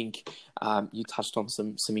today. I think you touched on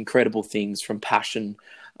some incredible things, from passion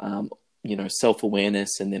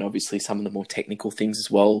self-awareness, and then obviously some of the more technical things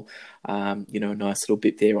as well. A nice little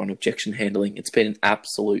bit there on objection handling. It's been an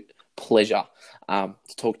absolute pleasure to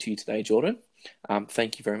talk to you today, Jordan.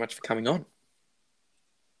 Thank you very much for coming on.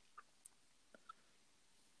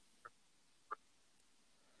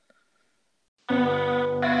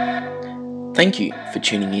 Thank you for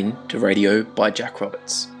tuning in to Radio by Jack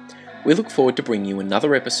Roberts. We look forward to bringing you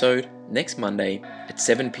another episode next Monday at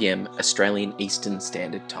 7 p.m. Australian Eastern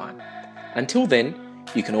Standard Time. Until then,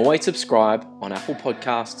 you can always subscribe on Apple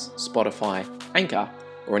Podcasts, Spotify, Anchor,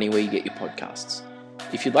 or anywhere you get your podcasts.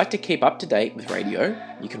 If you'd like to keep up to date with radio,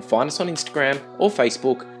 you can find us on Instagram or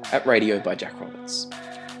Facebook at Radio by Jack Roberts.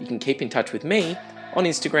 You can keep in touch with me on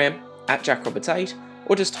Instagram at JackRoberts8,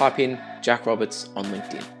 or just type in Jack Roberts on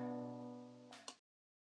LinkedIn.